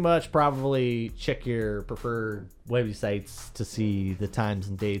pretty much probably check your preferred websites to see the times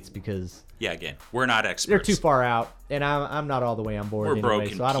and dates because Yeah, again, we're not experts. they're too far out, and I'm not all the way on board We're anyway,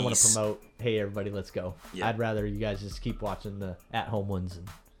 broken so I don't want to piece. promote, hey, everybody, let's go. Yeah. I'd rather you guys just keep watching the at-home ones. And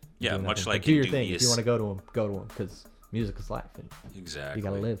Yeah, do much nothing. like But do your in thing. If Dubious. you want to go to them, because music is life, and Exactly. you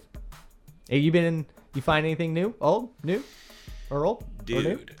got to live. Hey, you find anything new? Old? New? Or old? Or new?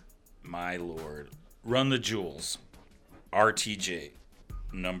 Dude, my lord. Run the Jewels. RTJ.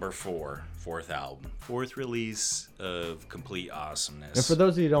 Number 4. Fourth album. Fourth release of complete awesomeness. And for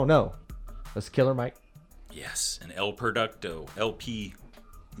those of you who don't know, that's Killer Mike. Yes, an El Producto. LP.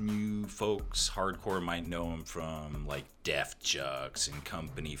 New folks, hardcore might know him from like Def Jux and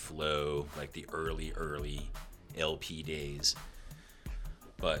Company Flow, like the early LP days.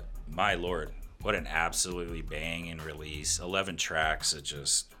 But my lord, what an absolutely banging release. 11 tracks of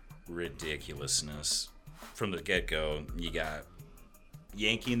just ridiculousness. From the get-go, you got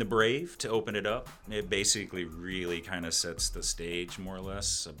Yankee and the Brave to open it up. It basically really kind of sets the stage, more or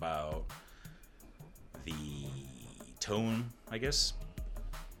less, about the tone, I guess,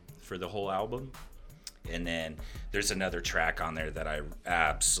 for the whole album. And then there's another track on there that I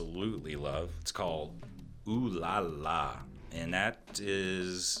absolutely love. It's called Ooh La La. And that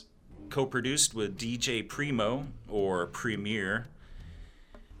is co-produced with DJ Primo, or Premier.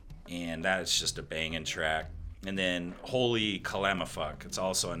 And that is just a banging track. And then Holy Calamafuck. It's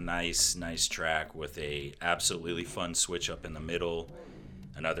also a nice track with a absolutely fun switch up in the middle.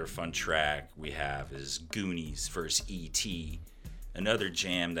 Another fun track we have is Goonies vs. E.T. Another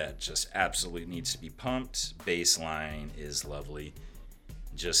jam that just absolutely needs to be pumped. Bass line is lovely.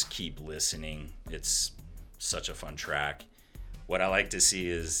 Just keep listening. It's such a fun track. What I like to see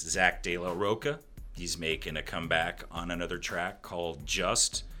is Zach De La Roca. He's making a comeback on another track called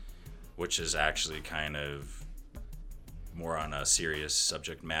Just, which is actually kind of more on a serious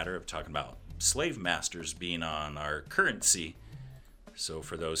subject matter of talking about slave masters being on our currency. So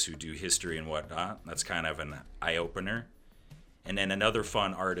for those who do history and whatnot, that's kind of an eye-opener. And then another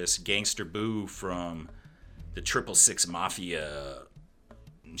fun artist, Gangster Boo from the 666 Mafia.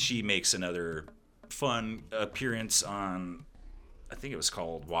 She makes another fun appearance on, I think it was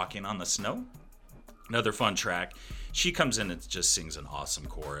called Walking on the Snow. Another fun track. She comes in and just sings an awesome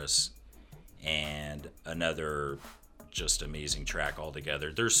chorus. And another just amazing track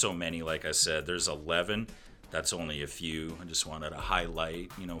altogether. There's so many, like I said, there's 11. That's only a few. I just wanted to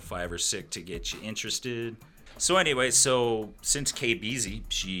highlight, 5 or 6 to get you interested. So anyway, since KBZ,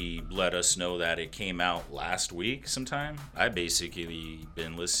 she let us know that it came out last week sometime. I basically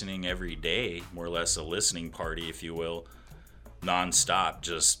been listening every day, more or less a listening party, if you will, nonstop,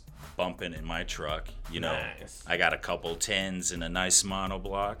 just bumping in my truck. Nice. I got a couple 10s and a nice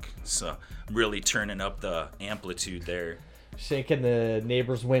monoblock, so I'm really turning up the amplitude there. Shaking the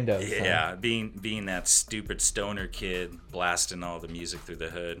neighbor's windows. Yeah, Huh? being that stupid stoner kid blasting all the music through the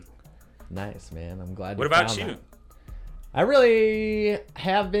hood. Nice, man. I'm glad. What about found you? that. I really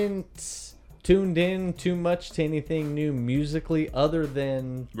haven't tuned in too much to anything new musically other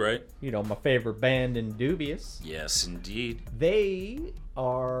than, Right? my favorite band in Dubious. Yes, indeed. They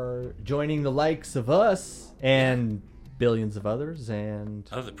are joining the likes of us and billions of others and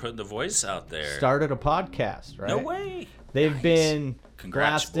Oh, they're putting the voice out there. started a podcast, right? No way. They've Nice. been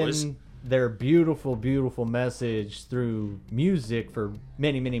Congrats, boys. blasting their beautiful, beautiful message through music for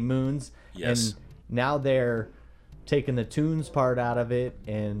many, many moons. Yes. And now they're taking the tunes part out of it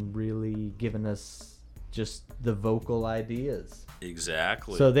and really giving us just the vocal ideas.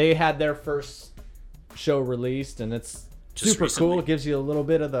 Exactly. So they had their first show released, and it's Just super recently. cool. It gives you a little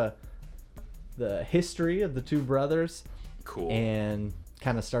bit of the history of the two brothers, Cool. and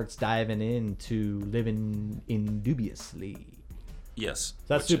kind of starts diving into living indubiously. Yes. So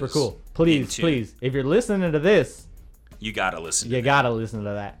that's which super is cool. Please, into- please, if you're listening to this, You gotta listen to you that. gotta listen to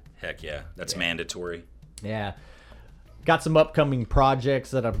that. Heck yeah. That's mandatory. Yeah. Got some upcoming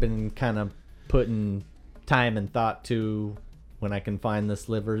projects that I've been kind of putting time and thought to when I can find the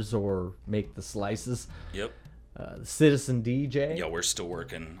slivers or make the slices. Yep. The Citizen DJ. Yeah, we're still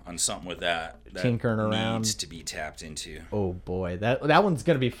working on something with that. That Tinkering around. needs to be tapped into. Oh boy, that one's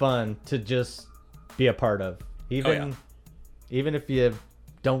gonna be fun to just be a part of. Even if you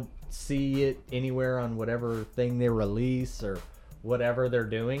don't see it anywhere on whatever thing they release or whatever they're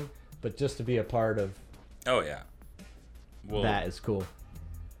doing, but just to be a part of Oh yeah. Well, that is cool.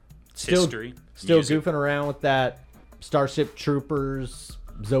 it's history. Still music. goofing around with that Starship Troopers,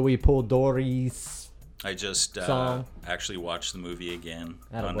 Zoe Poldoris. I just song. actually watched the movie again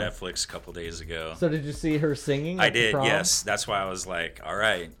on Attaboy. Netflix a couple days ago. So did you see her singing? I at the did, prom? yes. That's why I was like, all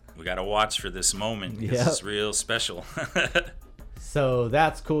right, we got to watch for this moment because Yep. it's real special. So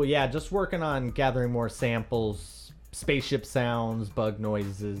that's cool. Yeah, just working on gathering more samples, spaceship sounds, bug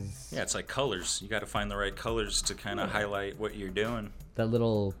noises. Yeah, it's like colors. You got to find the right colors to kind of highlight what you're doing. That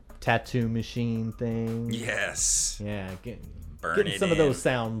little tattoo machine thing. Yes. Yeah, Burn getting it some of in. those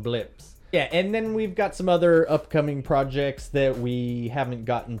sound blips. Yeah, and then we've got some other upcoming projects that we haven't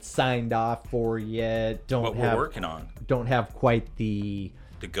gotten signed off for yet. What we're working on. Don't have quite the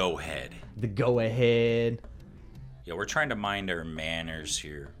The go ahead. go ahead. Yeah, we're trying to mind our manners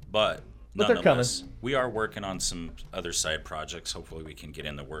here, but But they're nonetheless, we are working on some other side projects. Hopefully, we can get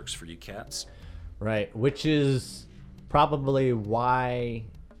in the works for you cats. Right, which is probably why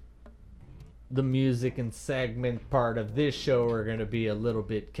the music and segment part of this show are going to be a little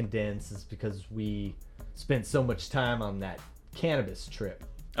bit condensed, is because we spent so much time on that cannabis trip.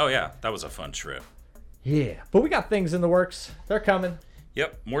 Oh yeah, that was a fun trip. Yeah, but we got things in the works. They're coming.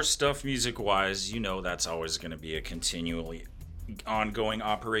 Yep, more stuff music-wise. You know that's always going to be a continually ongoing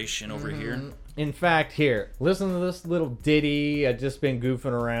operation over here. In fact, here, listen to this little ditty I've just been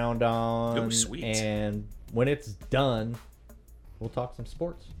goofing around on. Oh, sweet. And when it's done, we'll talk some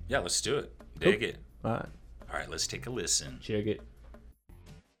sports. Yeah, let's do it. Dig Cool. it. All right, All right, let's take a listen. check it.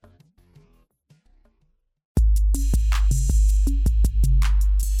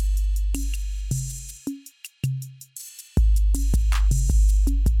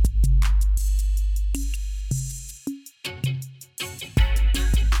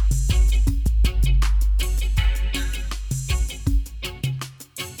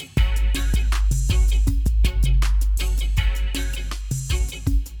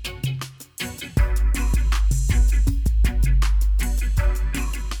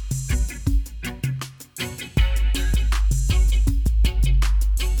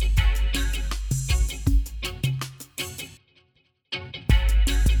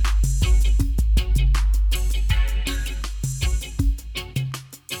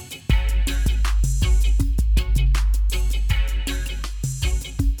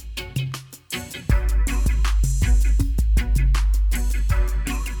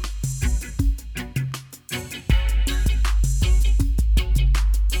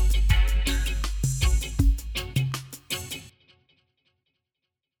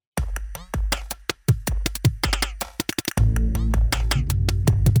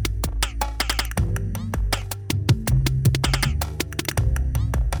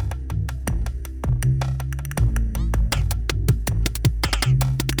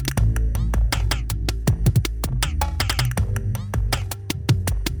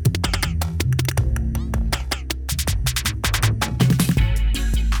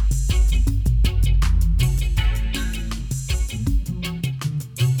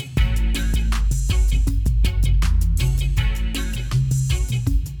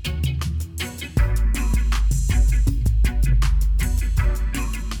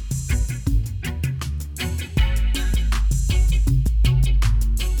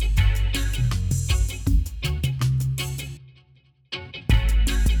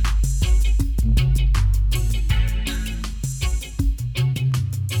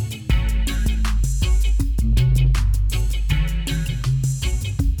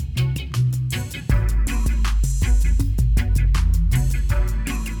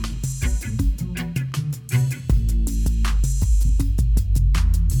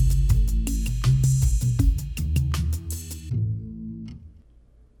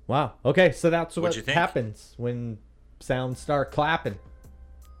 Wow. Okay, so that's What'd what you think? happens when sounds start clapping.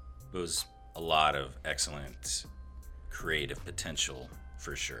 It was a lot of excellent creative potential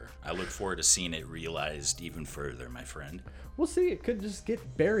for sure. I look forward to seeing it realized even further, my friend. We'll see. It could just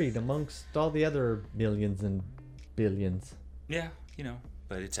get buried amongst all the other millions and billions. Yeah, you know,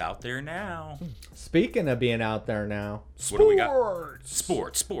 but it's out there now. Speaking of being out there now, What do we got?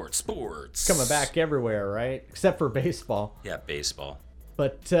 sports Sports. coming back everywhere, right? Except for baseball. Yeah, baseball.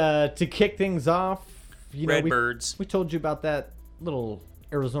 But to kick things off, you know, Redbirds. we told you about that little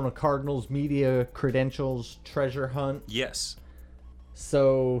Arizona Cardinals media credentials treasure hunt. Yes.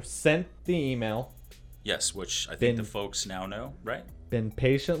 So sent the email, Yes, which I think Been- the folks now know, right? been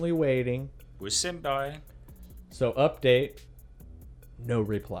patiently waiting. Was sent by. So update, no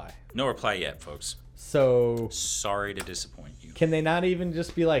reply. No reply yet, folks. So Sorry to disappoint you. can they not even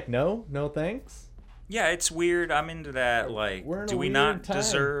just be like, no thanks? Yeah, it's weird. I'm into that. Like, We're in do a we weird not time.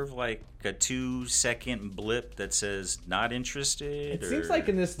 deserve like a 2-second blip that says not interested? It seems like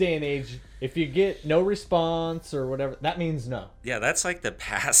in this day and age, if you get no response or whatever, that means no. Yeah, that's like the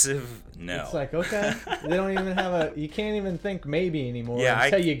passive no. It's like, okay, they don't even have you can't even think maybe anymore Yeah,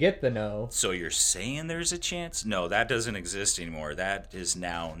 until you get the no. So you're saying there's a chance? No, that doesn't exist anymore. That is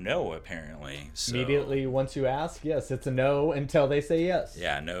now no, apparently. So, Immediately once you ask, yes, it's a no until they say yes.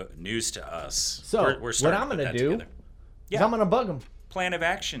 Yeah, no news to us. So We're what starting I'm to put gonna that do together. is I'm gonna bug them. Plan of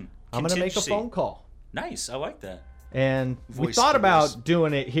action. I'm gonna make a Contingency. phone call. Nice, I like that. And we Voice thought to about voice.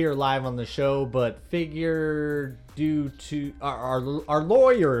 doing it here live on the show, but figure due to our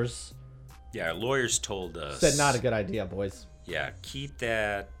lawyers Yeah, our lawyers told us. said not a good idea, boys. Yeah, keep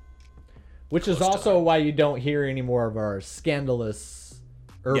that. Which is Close to also heart. why you don't hear any more of our scandalous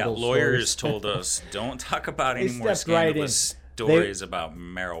herbal Yeah, lawyers stories. told us don't talk about They any more stepped right in. scandalous stories about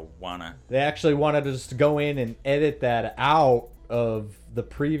marijuana. They actually wanted us to go in and edit that out of the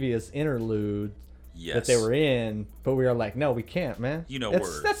previous interlude Yes. that they were in, but we were like, no, we can't, man. You know,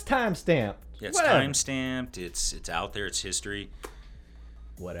 that's time stamped. Yeah, it's Whatever. time stamped. It's out there. It's history.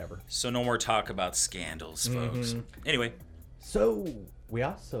 Whatever. So no more talk about scandals, folks. Mm-hmm. Anyway, So we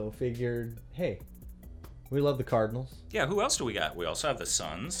also figured, hey, we love the Cardinals. yeah. Who else do we got? We also have the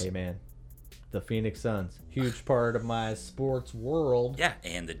Suns. Hey, man, the Phoenix Suns, huge part of my sports world. Yeah,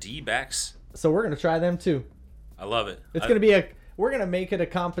 and the D-backs. So we're gonna try them too. I love it. It's gonna be we're gonna make it a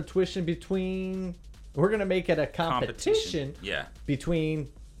competition between. We're gonna make it a competition Yeah. between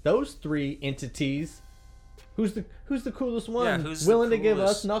those three entities. Who's the coolest one? Yeah, who's the willing to give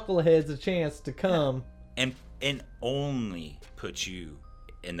us coolest? knuckleheads a chance to come? And only put you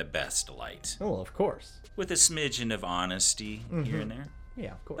in the best light Oh, well, of course. with a smidgen of honesty here and there,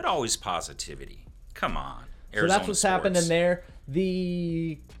 Yeah, of course. but always positivity. Come on. So that's what's happening sports. there.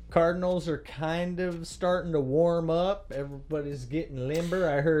 The Cardinals are kind of starting to warm up. Everybody's getting limber.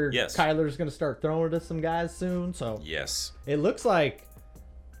 I heard Yes. Kyler's going to start throwing to some guys soon. So Yes. it looks like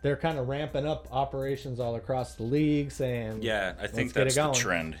they're kind of ramping up operations all across the league, saying, Yeah, I think let's get it that's the going.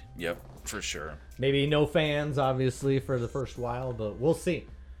 trend. Yep, for sure. Maybe no fans, obviously, for the first while, but we'll see.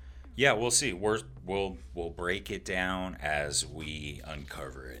 Yeah, we'll see. We'll break it down as we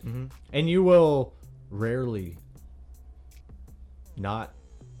uncover it. And you will rarely not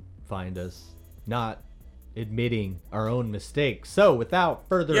find us not admitting our own mistakes. So, without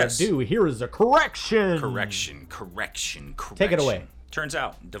further Yes. ado, here is a correction. Correction. Take it away. Turns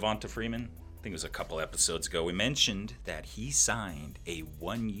out, Devonta Freeman, I think it was a couple episodes ago, we mentioned that he signed a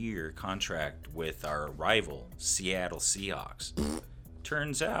 1-year contract with our rival, Seattle Seahawks.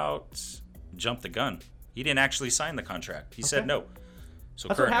 Turns out, jumped the gun. He didn't actually sign the contract. He said no. So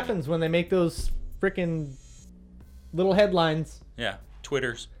That's what currently- happens when they make those freaking little headlines. Yeah,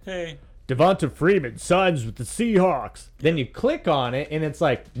 Twitter's. Hey. Devonta Freeman signs with the Seahawks. Then you click on it, and it's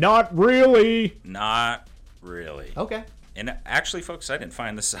like, not really. Not really. Okay. And actually, folks, I didn't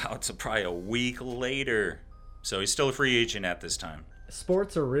find this out until probably a week later. So he's still a free agent at this time.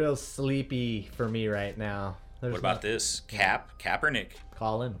 Sports are real sleepy for me right now. There's What about this? Kaepernick.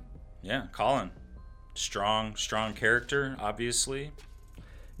 Colin? Yeah, Colin. Strong character, obviously.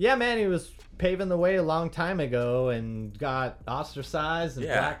 Yeah, man, he was paving the way a long time ago and got ostracized and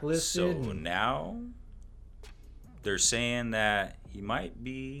Yeah. blacklisted. So and- now they're saying that he might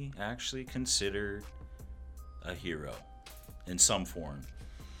be actually considered a hero in some form.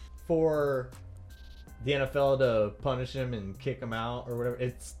 for the NFL to punish him and kick him out or whatever,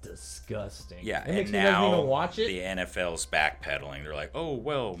 it's disgusting. Yeah, it and makes me not now even watch it. the NFL's backpedaling. They're like, "Oh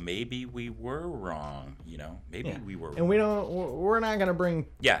well, maybe we were wrong. You know, maybe Yeah. we were." And we're not gonna bring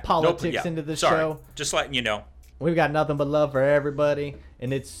yeah, politics nope, yeah. into the Sorry. show. Just letting you know. We've got nothing but love for everybody,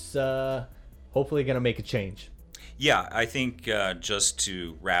 and it's hopefully gonna make a change. Yeah, I think just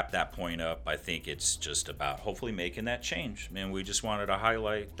to wrap that point up, I think it's just about hopefully making that change. Man, we just wanted to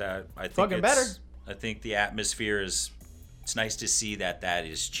highlight that. I think Fucking it's better. I think the atmosphere is. It's nice to see that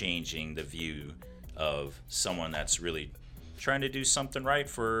is changing the view of someone that's really trying to do something right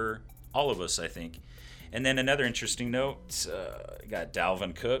for all of us. I think. And then another interesting note, got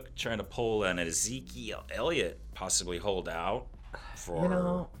Dalvin Cook trying to pull an Ezekiel Elliott, possibly hold out for You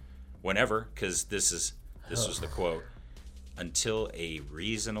know- whenever, because this was the quote, until a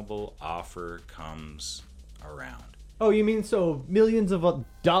reasonable offer comes around. Oh, you mean so millions of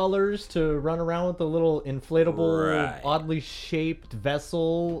dollars to run around with a little inflatable, Right. oddly shaped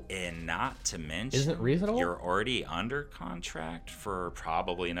vessel? And not to mention, Isn't it reasonable? you're already under contract for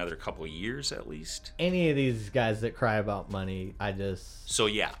probably another couple of years at least. Any of these guys that cry about money, So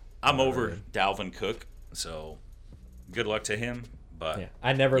yeah, I'm over Dalvin Cook, so good luck to him. But Yeah,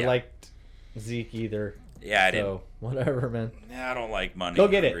 I never Yeah. liked Zeke either. yeah, I So whatever, man. I don't like money. Go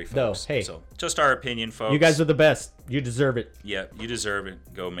get it, hungry though. folks. Hey. So just our opinion, folks. You guys are the best. You deserve it. Yeah, you deserve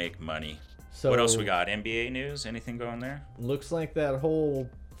it. Go make money. So What else we got? NBA news? Anything going there? Looks like that whole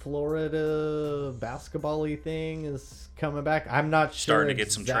Florida basketball-y thing is coming back. I'm not sure Starting to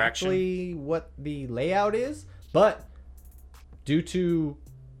get some exactly what the layout is, but due to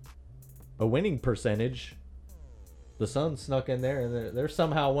a winning percentage, the Suns snuck in there, and they're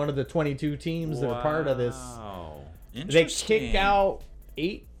somehow one of the 22 teams that are part of this. Wow. They Interesting. kick out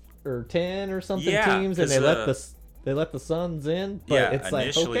 8 or 10 or something Yeah, teams, and 'cause, they let the Suns in. But Yeah, it's like,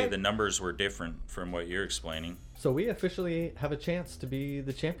 initially okay. the numbers were different from what you're explaining. So we officially have a chance to be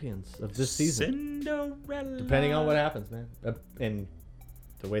the champions of this season. Cinderella. Depending on what happens, man. And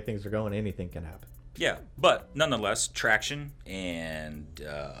the way things are going, anything can happen. Yeah, but nonetheless, traction and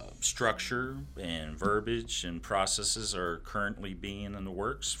structure and verbiage and processes are currently being in the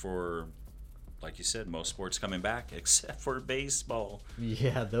works for, like you said, most sports coming back except for baseball.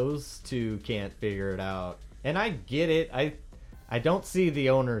 Yeah, those two can't figure it out. And I get it. I don't see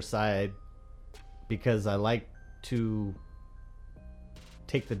the owner's side because I like to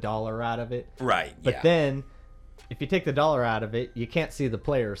take the dollar out of it. Right. But yeah. then, if you take the dollar out of it, you can't see the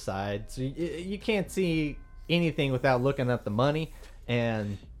player side. So you can't see anything without looking at the money,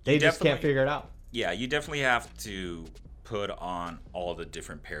 and they just can't definitely- figure it out. Yeah, you definitely have to put on all the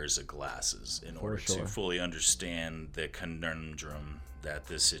different pairs of glasses in order sure. to fully understand the conundrum that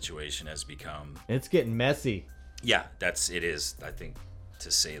this situation has become. It's getting messy. Yeah, it is, I think, to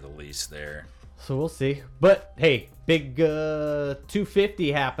say the least there. So we'll see. But hey, big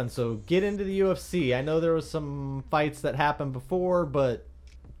 250 happened, so get into the UFC. I know there was some fights that happened before, but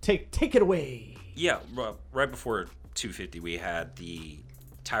take it away. Yeah, right before 250, we had the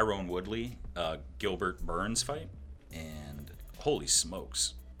Tyrone Woodley, Gilbert Burns fight, and holy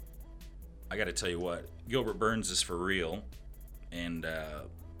smokes. I got to tell you what, Gilbert Burns is for real, and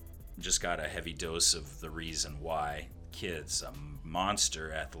just got a heavy dose of the reason why. Kid's a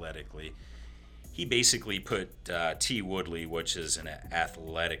monster athletically. He basically put T. Woodley, which is an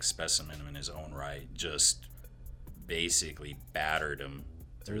athletic specimen in his own right, just basically battered him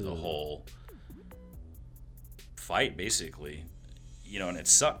through the whole fight, basically. You know, and it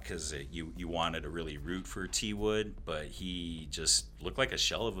sucked because you wanted to really root for T. Wood, but he just looked like a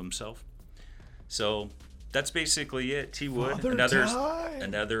shell of himself. So that's basically it. T. Wood, another,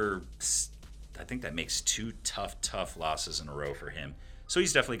 I think that makes 2 tough losses in a row for him. So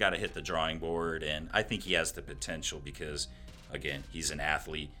he's definitely got to hit the drawing board, and I think he has the potential because, again, he's an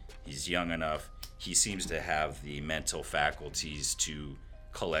athlete. He's young enough. He seems to have the mental faculties to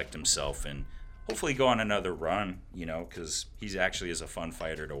collect himself and hopefully go on another run, you know, because he actually is a fun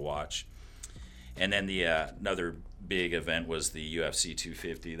fighter to watch. And then the another big event was the UFC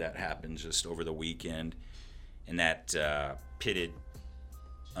 250 that happened just over the weekend, and that pitted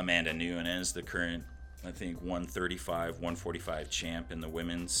Amanda Nunes, the current, I think, 135, 145 champ in the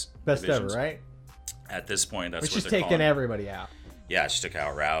women's Best divisions. ever, right? At this point, that's But what she's they're taking calling. everybody out. Yeah, she took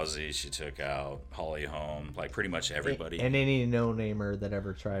out Rousey. She took out Holly Holm. Like, pretty much everybody. And any no-namer that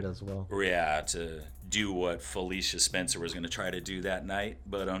ever tried as well. Yeah, to do what Felicia Spencer was going to try to do that night.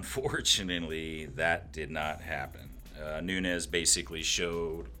 But unfortunately, that did not happen. Nunes basically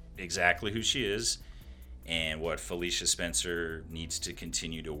showed exactly who she is and what Felicia Spencer needs to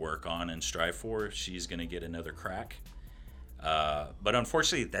continue to work on and strive for if she's going to get another crack. But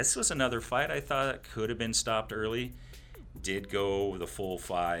unfortunately, this was another fight I thought could have been stopped early. Did go the full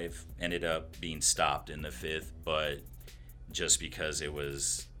 5, ended up being stopped in the 5th, but just because it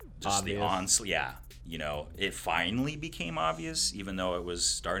was just Obvious. the onslaught. Yeah, you know, it finally became obvious, even though it was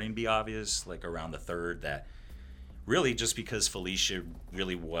starting to be obvious, like around the 3rd, that really just because Felicia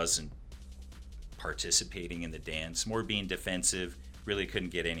really wasn't participating in the dance, more being defensive, really couldn't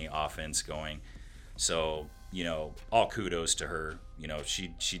get any offense going. So, you know, all kudos to her. You know,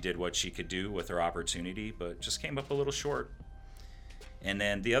 she did what she could do with her opportunity, but just came up a little short. And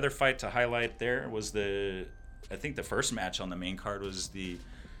then the other fight to highlight there was I think the first match on the main card was the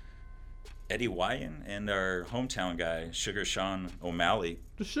Eddie Wyan and our hometown guy, Sugar Sean O'Malley.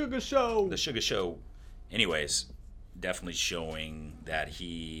 The Sugar Show. The Sugar Show. Anyways, definitely showing that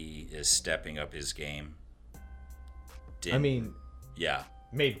he is stepping up his game. Yeah.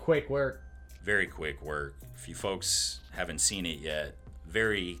 Made quick work. Very quick work. If you folks haven't seen it yet,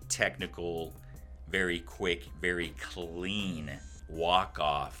 very technical, very quick, very clean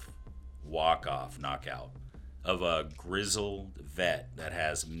walk-off knockout of a grizzled vet that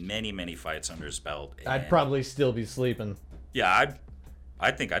has many fights under his belt. I'd And probably still be sleeping. yeah,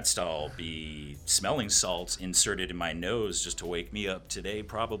 I think I'd still be smelling salts inserted in my nose just to wake me up today,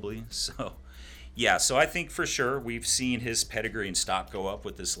 probably. So, yeah, so I think for sure we've seen his pedigree and stock go up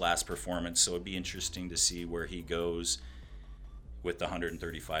with this last performance. So it'd be interesting to see where he goes with the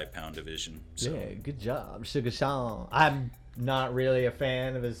 135-pound division. So. Yeah, good job, Sugar Sean. I'm not really a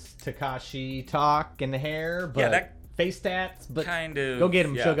fan of his Takashi talk and the hair, but that face tats. But kind of. go get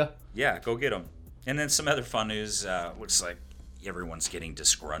him, yeah. Sugar. Yeah, go get him. And then some other fun news. Looks like everyone's getting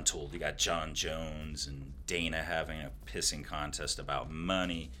disgruntled. You got John Jones and Dana having a pissing contest about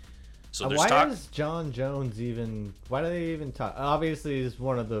money. So there's why talk. is John Jones even? Why do they even talk? Obviously, he's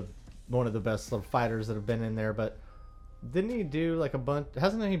one of the best fighters that have been in there, but didn't he do like a bunch?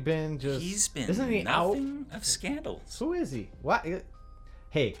 Hasn't he been just? He's been Isn't he out? nothing of scandals. Who is he? What?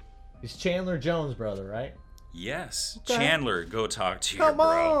 Hey, he's Chandler Jones' brother, right? Yes, Okay. Chandler, go talk to Come your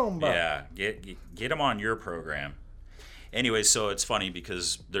bro. on, bro. Yeah, get him on your program. Anyway, so it's funny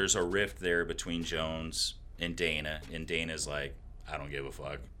because there's a rift there between Jones and Dana's like, I don't give a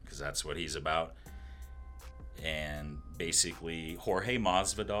fuck, because that's what he's about. And basically, Jorge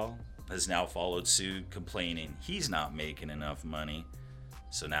Masvidal has now followed suit, complaining he's not making enough money.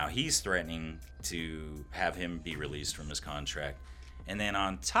 So now he's threatening to have him be released from his contract. And then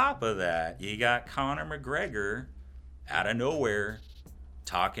on top of that, you got Conor McGregor out of nowhere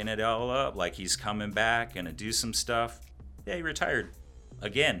talking it all up like he's coming back and to do some stuff. Yeah, he retired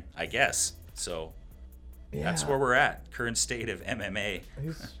again, I guess. So that's where we're at. Current state of MMA.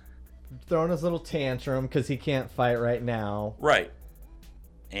 He's throwing his little tantrum because he can't fight right now. Right.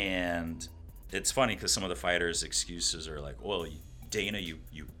 And it's funny because some of the fighters' excuses are like, well, Dana, you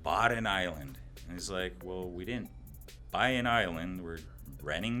bought an island. And he's like, well, we didn't buy an island. We're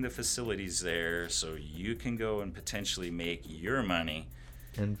renting the facilities there so you can go and potentially make your money.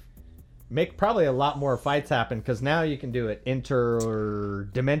 And make probably a lot more fights happen because now you can do it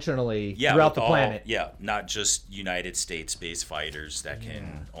interdimensionally throughout the planet. Yeah, not just United States-based fighters that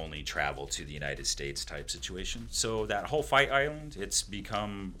can only travel to the United States type situation. So that whole fight island, it's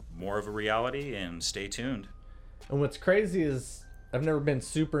become more of a reality, and stay tuned. And what's crazy is I've never been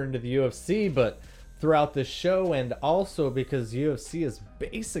super into the UFC, but throughout the show, and also because UFC is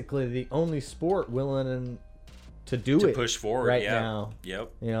basically the only sport willing to do it Push forward right yeah. now.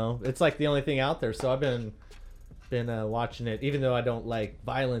 Yep. You know, it's like the only thing out there. So I've been watching it, even though I don't like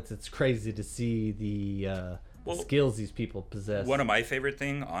violence. It's crazy to see the skills these people possess. One of my favorite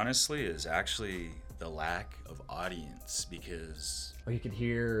thing, honestly, is actually the lack of audience, because you can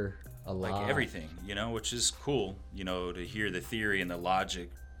hear a lot, like everything, which is cool, to hear the theory and the logic,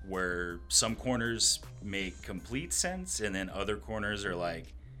 where some corners make complete sense and then other corners are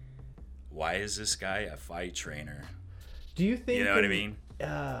like, why is this guy a fight trainer? Do you think? You know what I mean?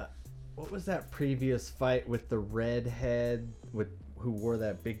 What was that previous fight with the redhead who wore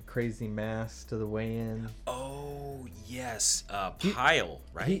that big crazy mask to the weigh-in? Oh yes, Pyle,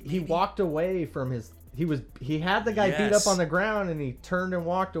 right? He walked away from his. He had the guy beat up on the ground and he turned and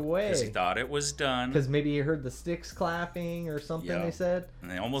walked away because he thought it was done. Because maybe he heard the sticks clapping or something. Yep. They said,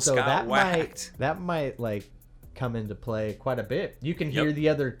 and they almost got whacked. That might like come into play quite a bit. You can hear the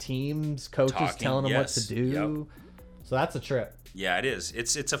other teams' coaches telling them what to do. Yep. So that's a trip. Yeah, it is.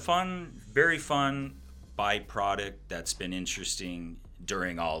 It's a fun, very fun byproduct that's been interesting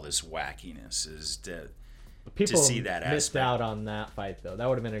during all this wackiness. Is to see that missed aspect. out on that fight though. That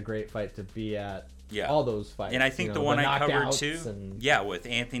would have been a great fight to be at. Yeah, all those fights. And I think the one I covered too. And... Yeah, with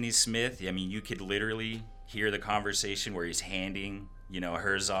Anthony Smith. I mean, you could literally hear the conversation where he's handing,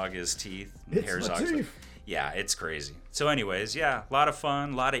 Herzog his teeth. It's my teeth. Yeah, it's crazy. So anyways, yeah, a lot of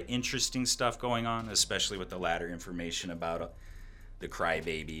fun, a lot of interesting stuff going on, especially with the latter information about the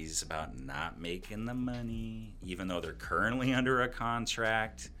crybabies, about not making the money, even though they're currently under a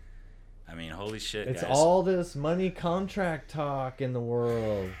contract. I mean, holy shit, it's guys. all this money contract talk in the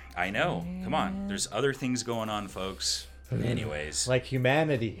world. I know. Come on. There's other things going on, folks. Anyways. Like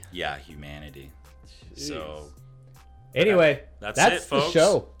humanity. Yeah, humanity. Jeez. So anyway, that's it, folks. The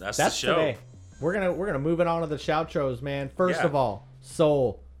show. That's the show. Today. We're gonna move it on to the shoutros, man. First of all,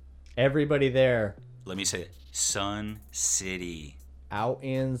 Seoul. Everybody there. Let me say it. Sun City. Out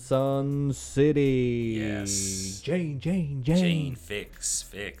in Sun City. Yes. Jane.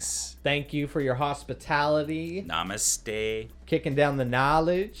 Fix. Thank you for your hospitality. Namaste. Kicking down the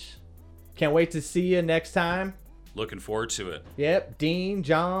knowledge. Can't wait to see you next time. Looking forward to it. Yep. Dean,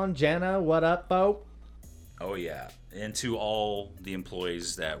 John, Jenna, what up, folk? Oh, yeah. And to all the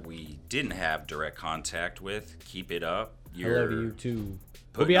employees that we didn't have direct contact with, keep it up. I love you, too.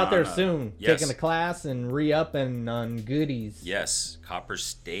 We'll be out there soon, taking a class and re-upping on goodies. Yes, Copper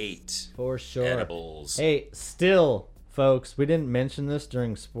State. For sure. Edibles. Hey, still Folks, we didn't mention this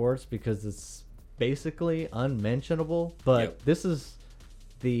during sports because it's basically unmentionable, but Yep. this is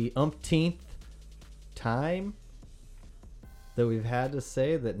the umpteenth time that we've had to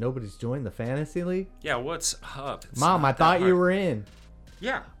say that nobody's joined the fantasy league. Yeah, what's up? It's Mom, not I that thought you hard. were in.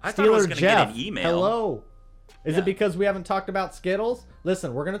 Yeah, I thought I was Steeler going to Jeff, get an email. hello. Is Yeah. it because we haven't talked about Skittles?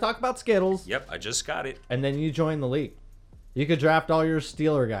 Listen, we're going to talk about Skittles, Yep, I just got it. and then you join the league. You could draft all your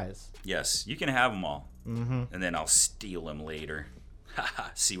Steeler guys. Yes, you can have them all. Mm-hmm. And then I'll steal them later. Haha,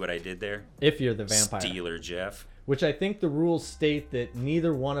 see what I did there? If you're the vampire. Stealer Jeff. Which I think the rules state that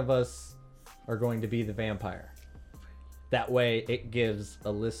neither one of us are going to be the vampire. That way it gives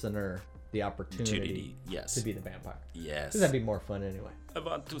a listener the opportunity Yes. to be the vampire. Yes. 'Cause that'd be more fun anyway. I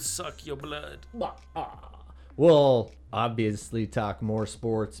want to suck your blood. We'll obviously talk more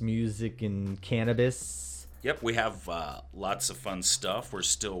sports, music, and cannabis. Yep, we have lots of fun stuff we're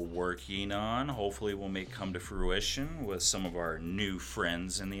still working on. Hopefully we'll make come to fruition with some of our new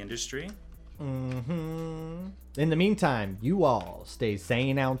friends in the industry. In the meantime, you all stay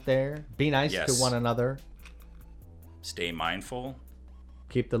sane out there. Be nice Yes. to one another. Stay mindful.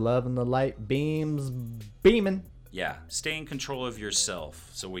 Keep the love and the light beams beaming. Yeah, stay in control of yourself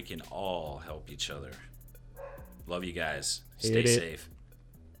so we can all help each other. Love you guys. Stay Hit it. safe.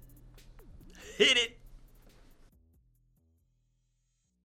 Hit it!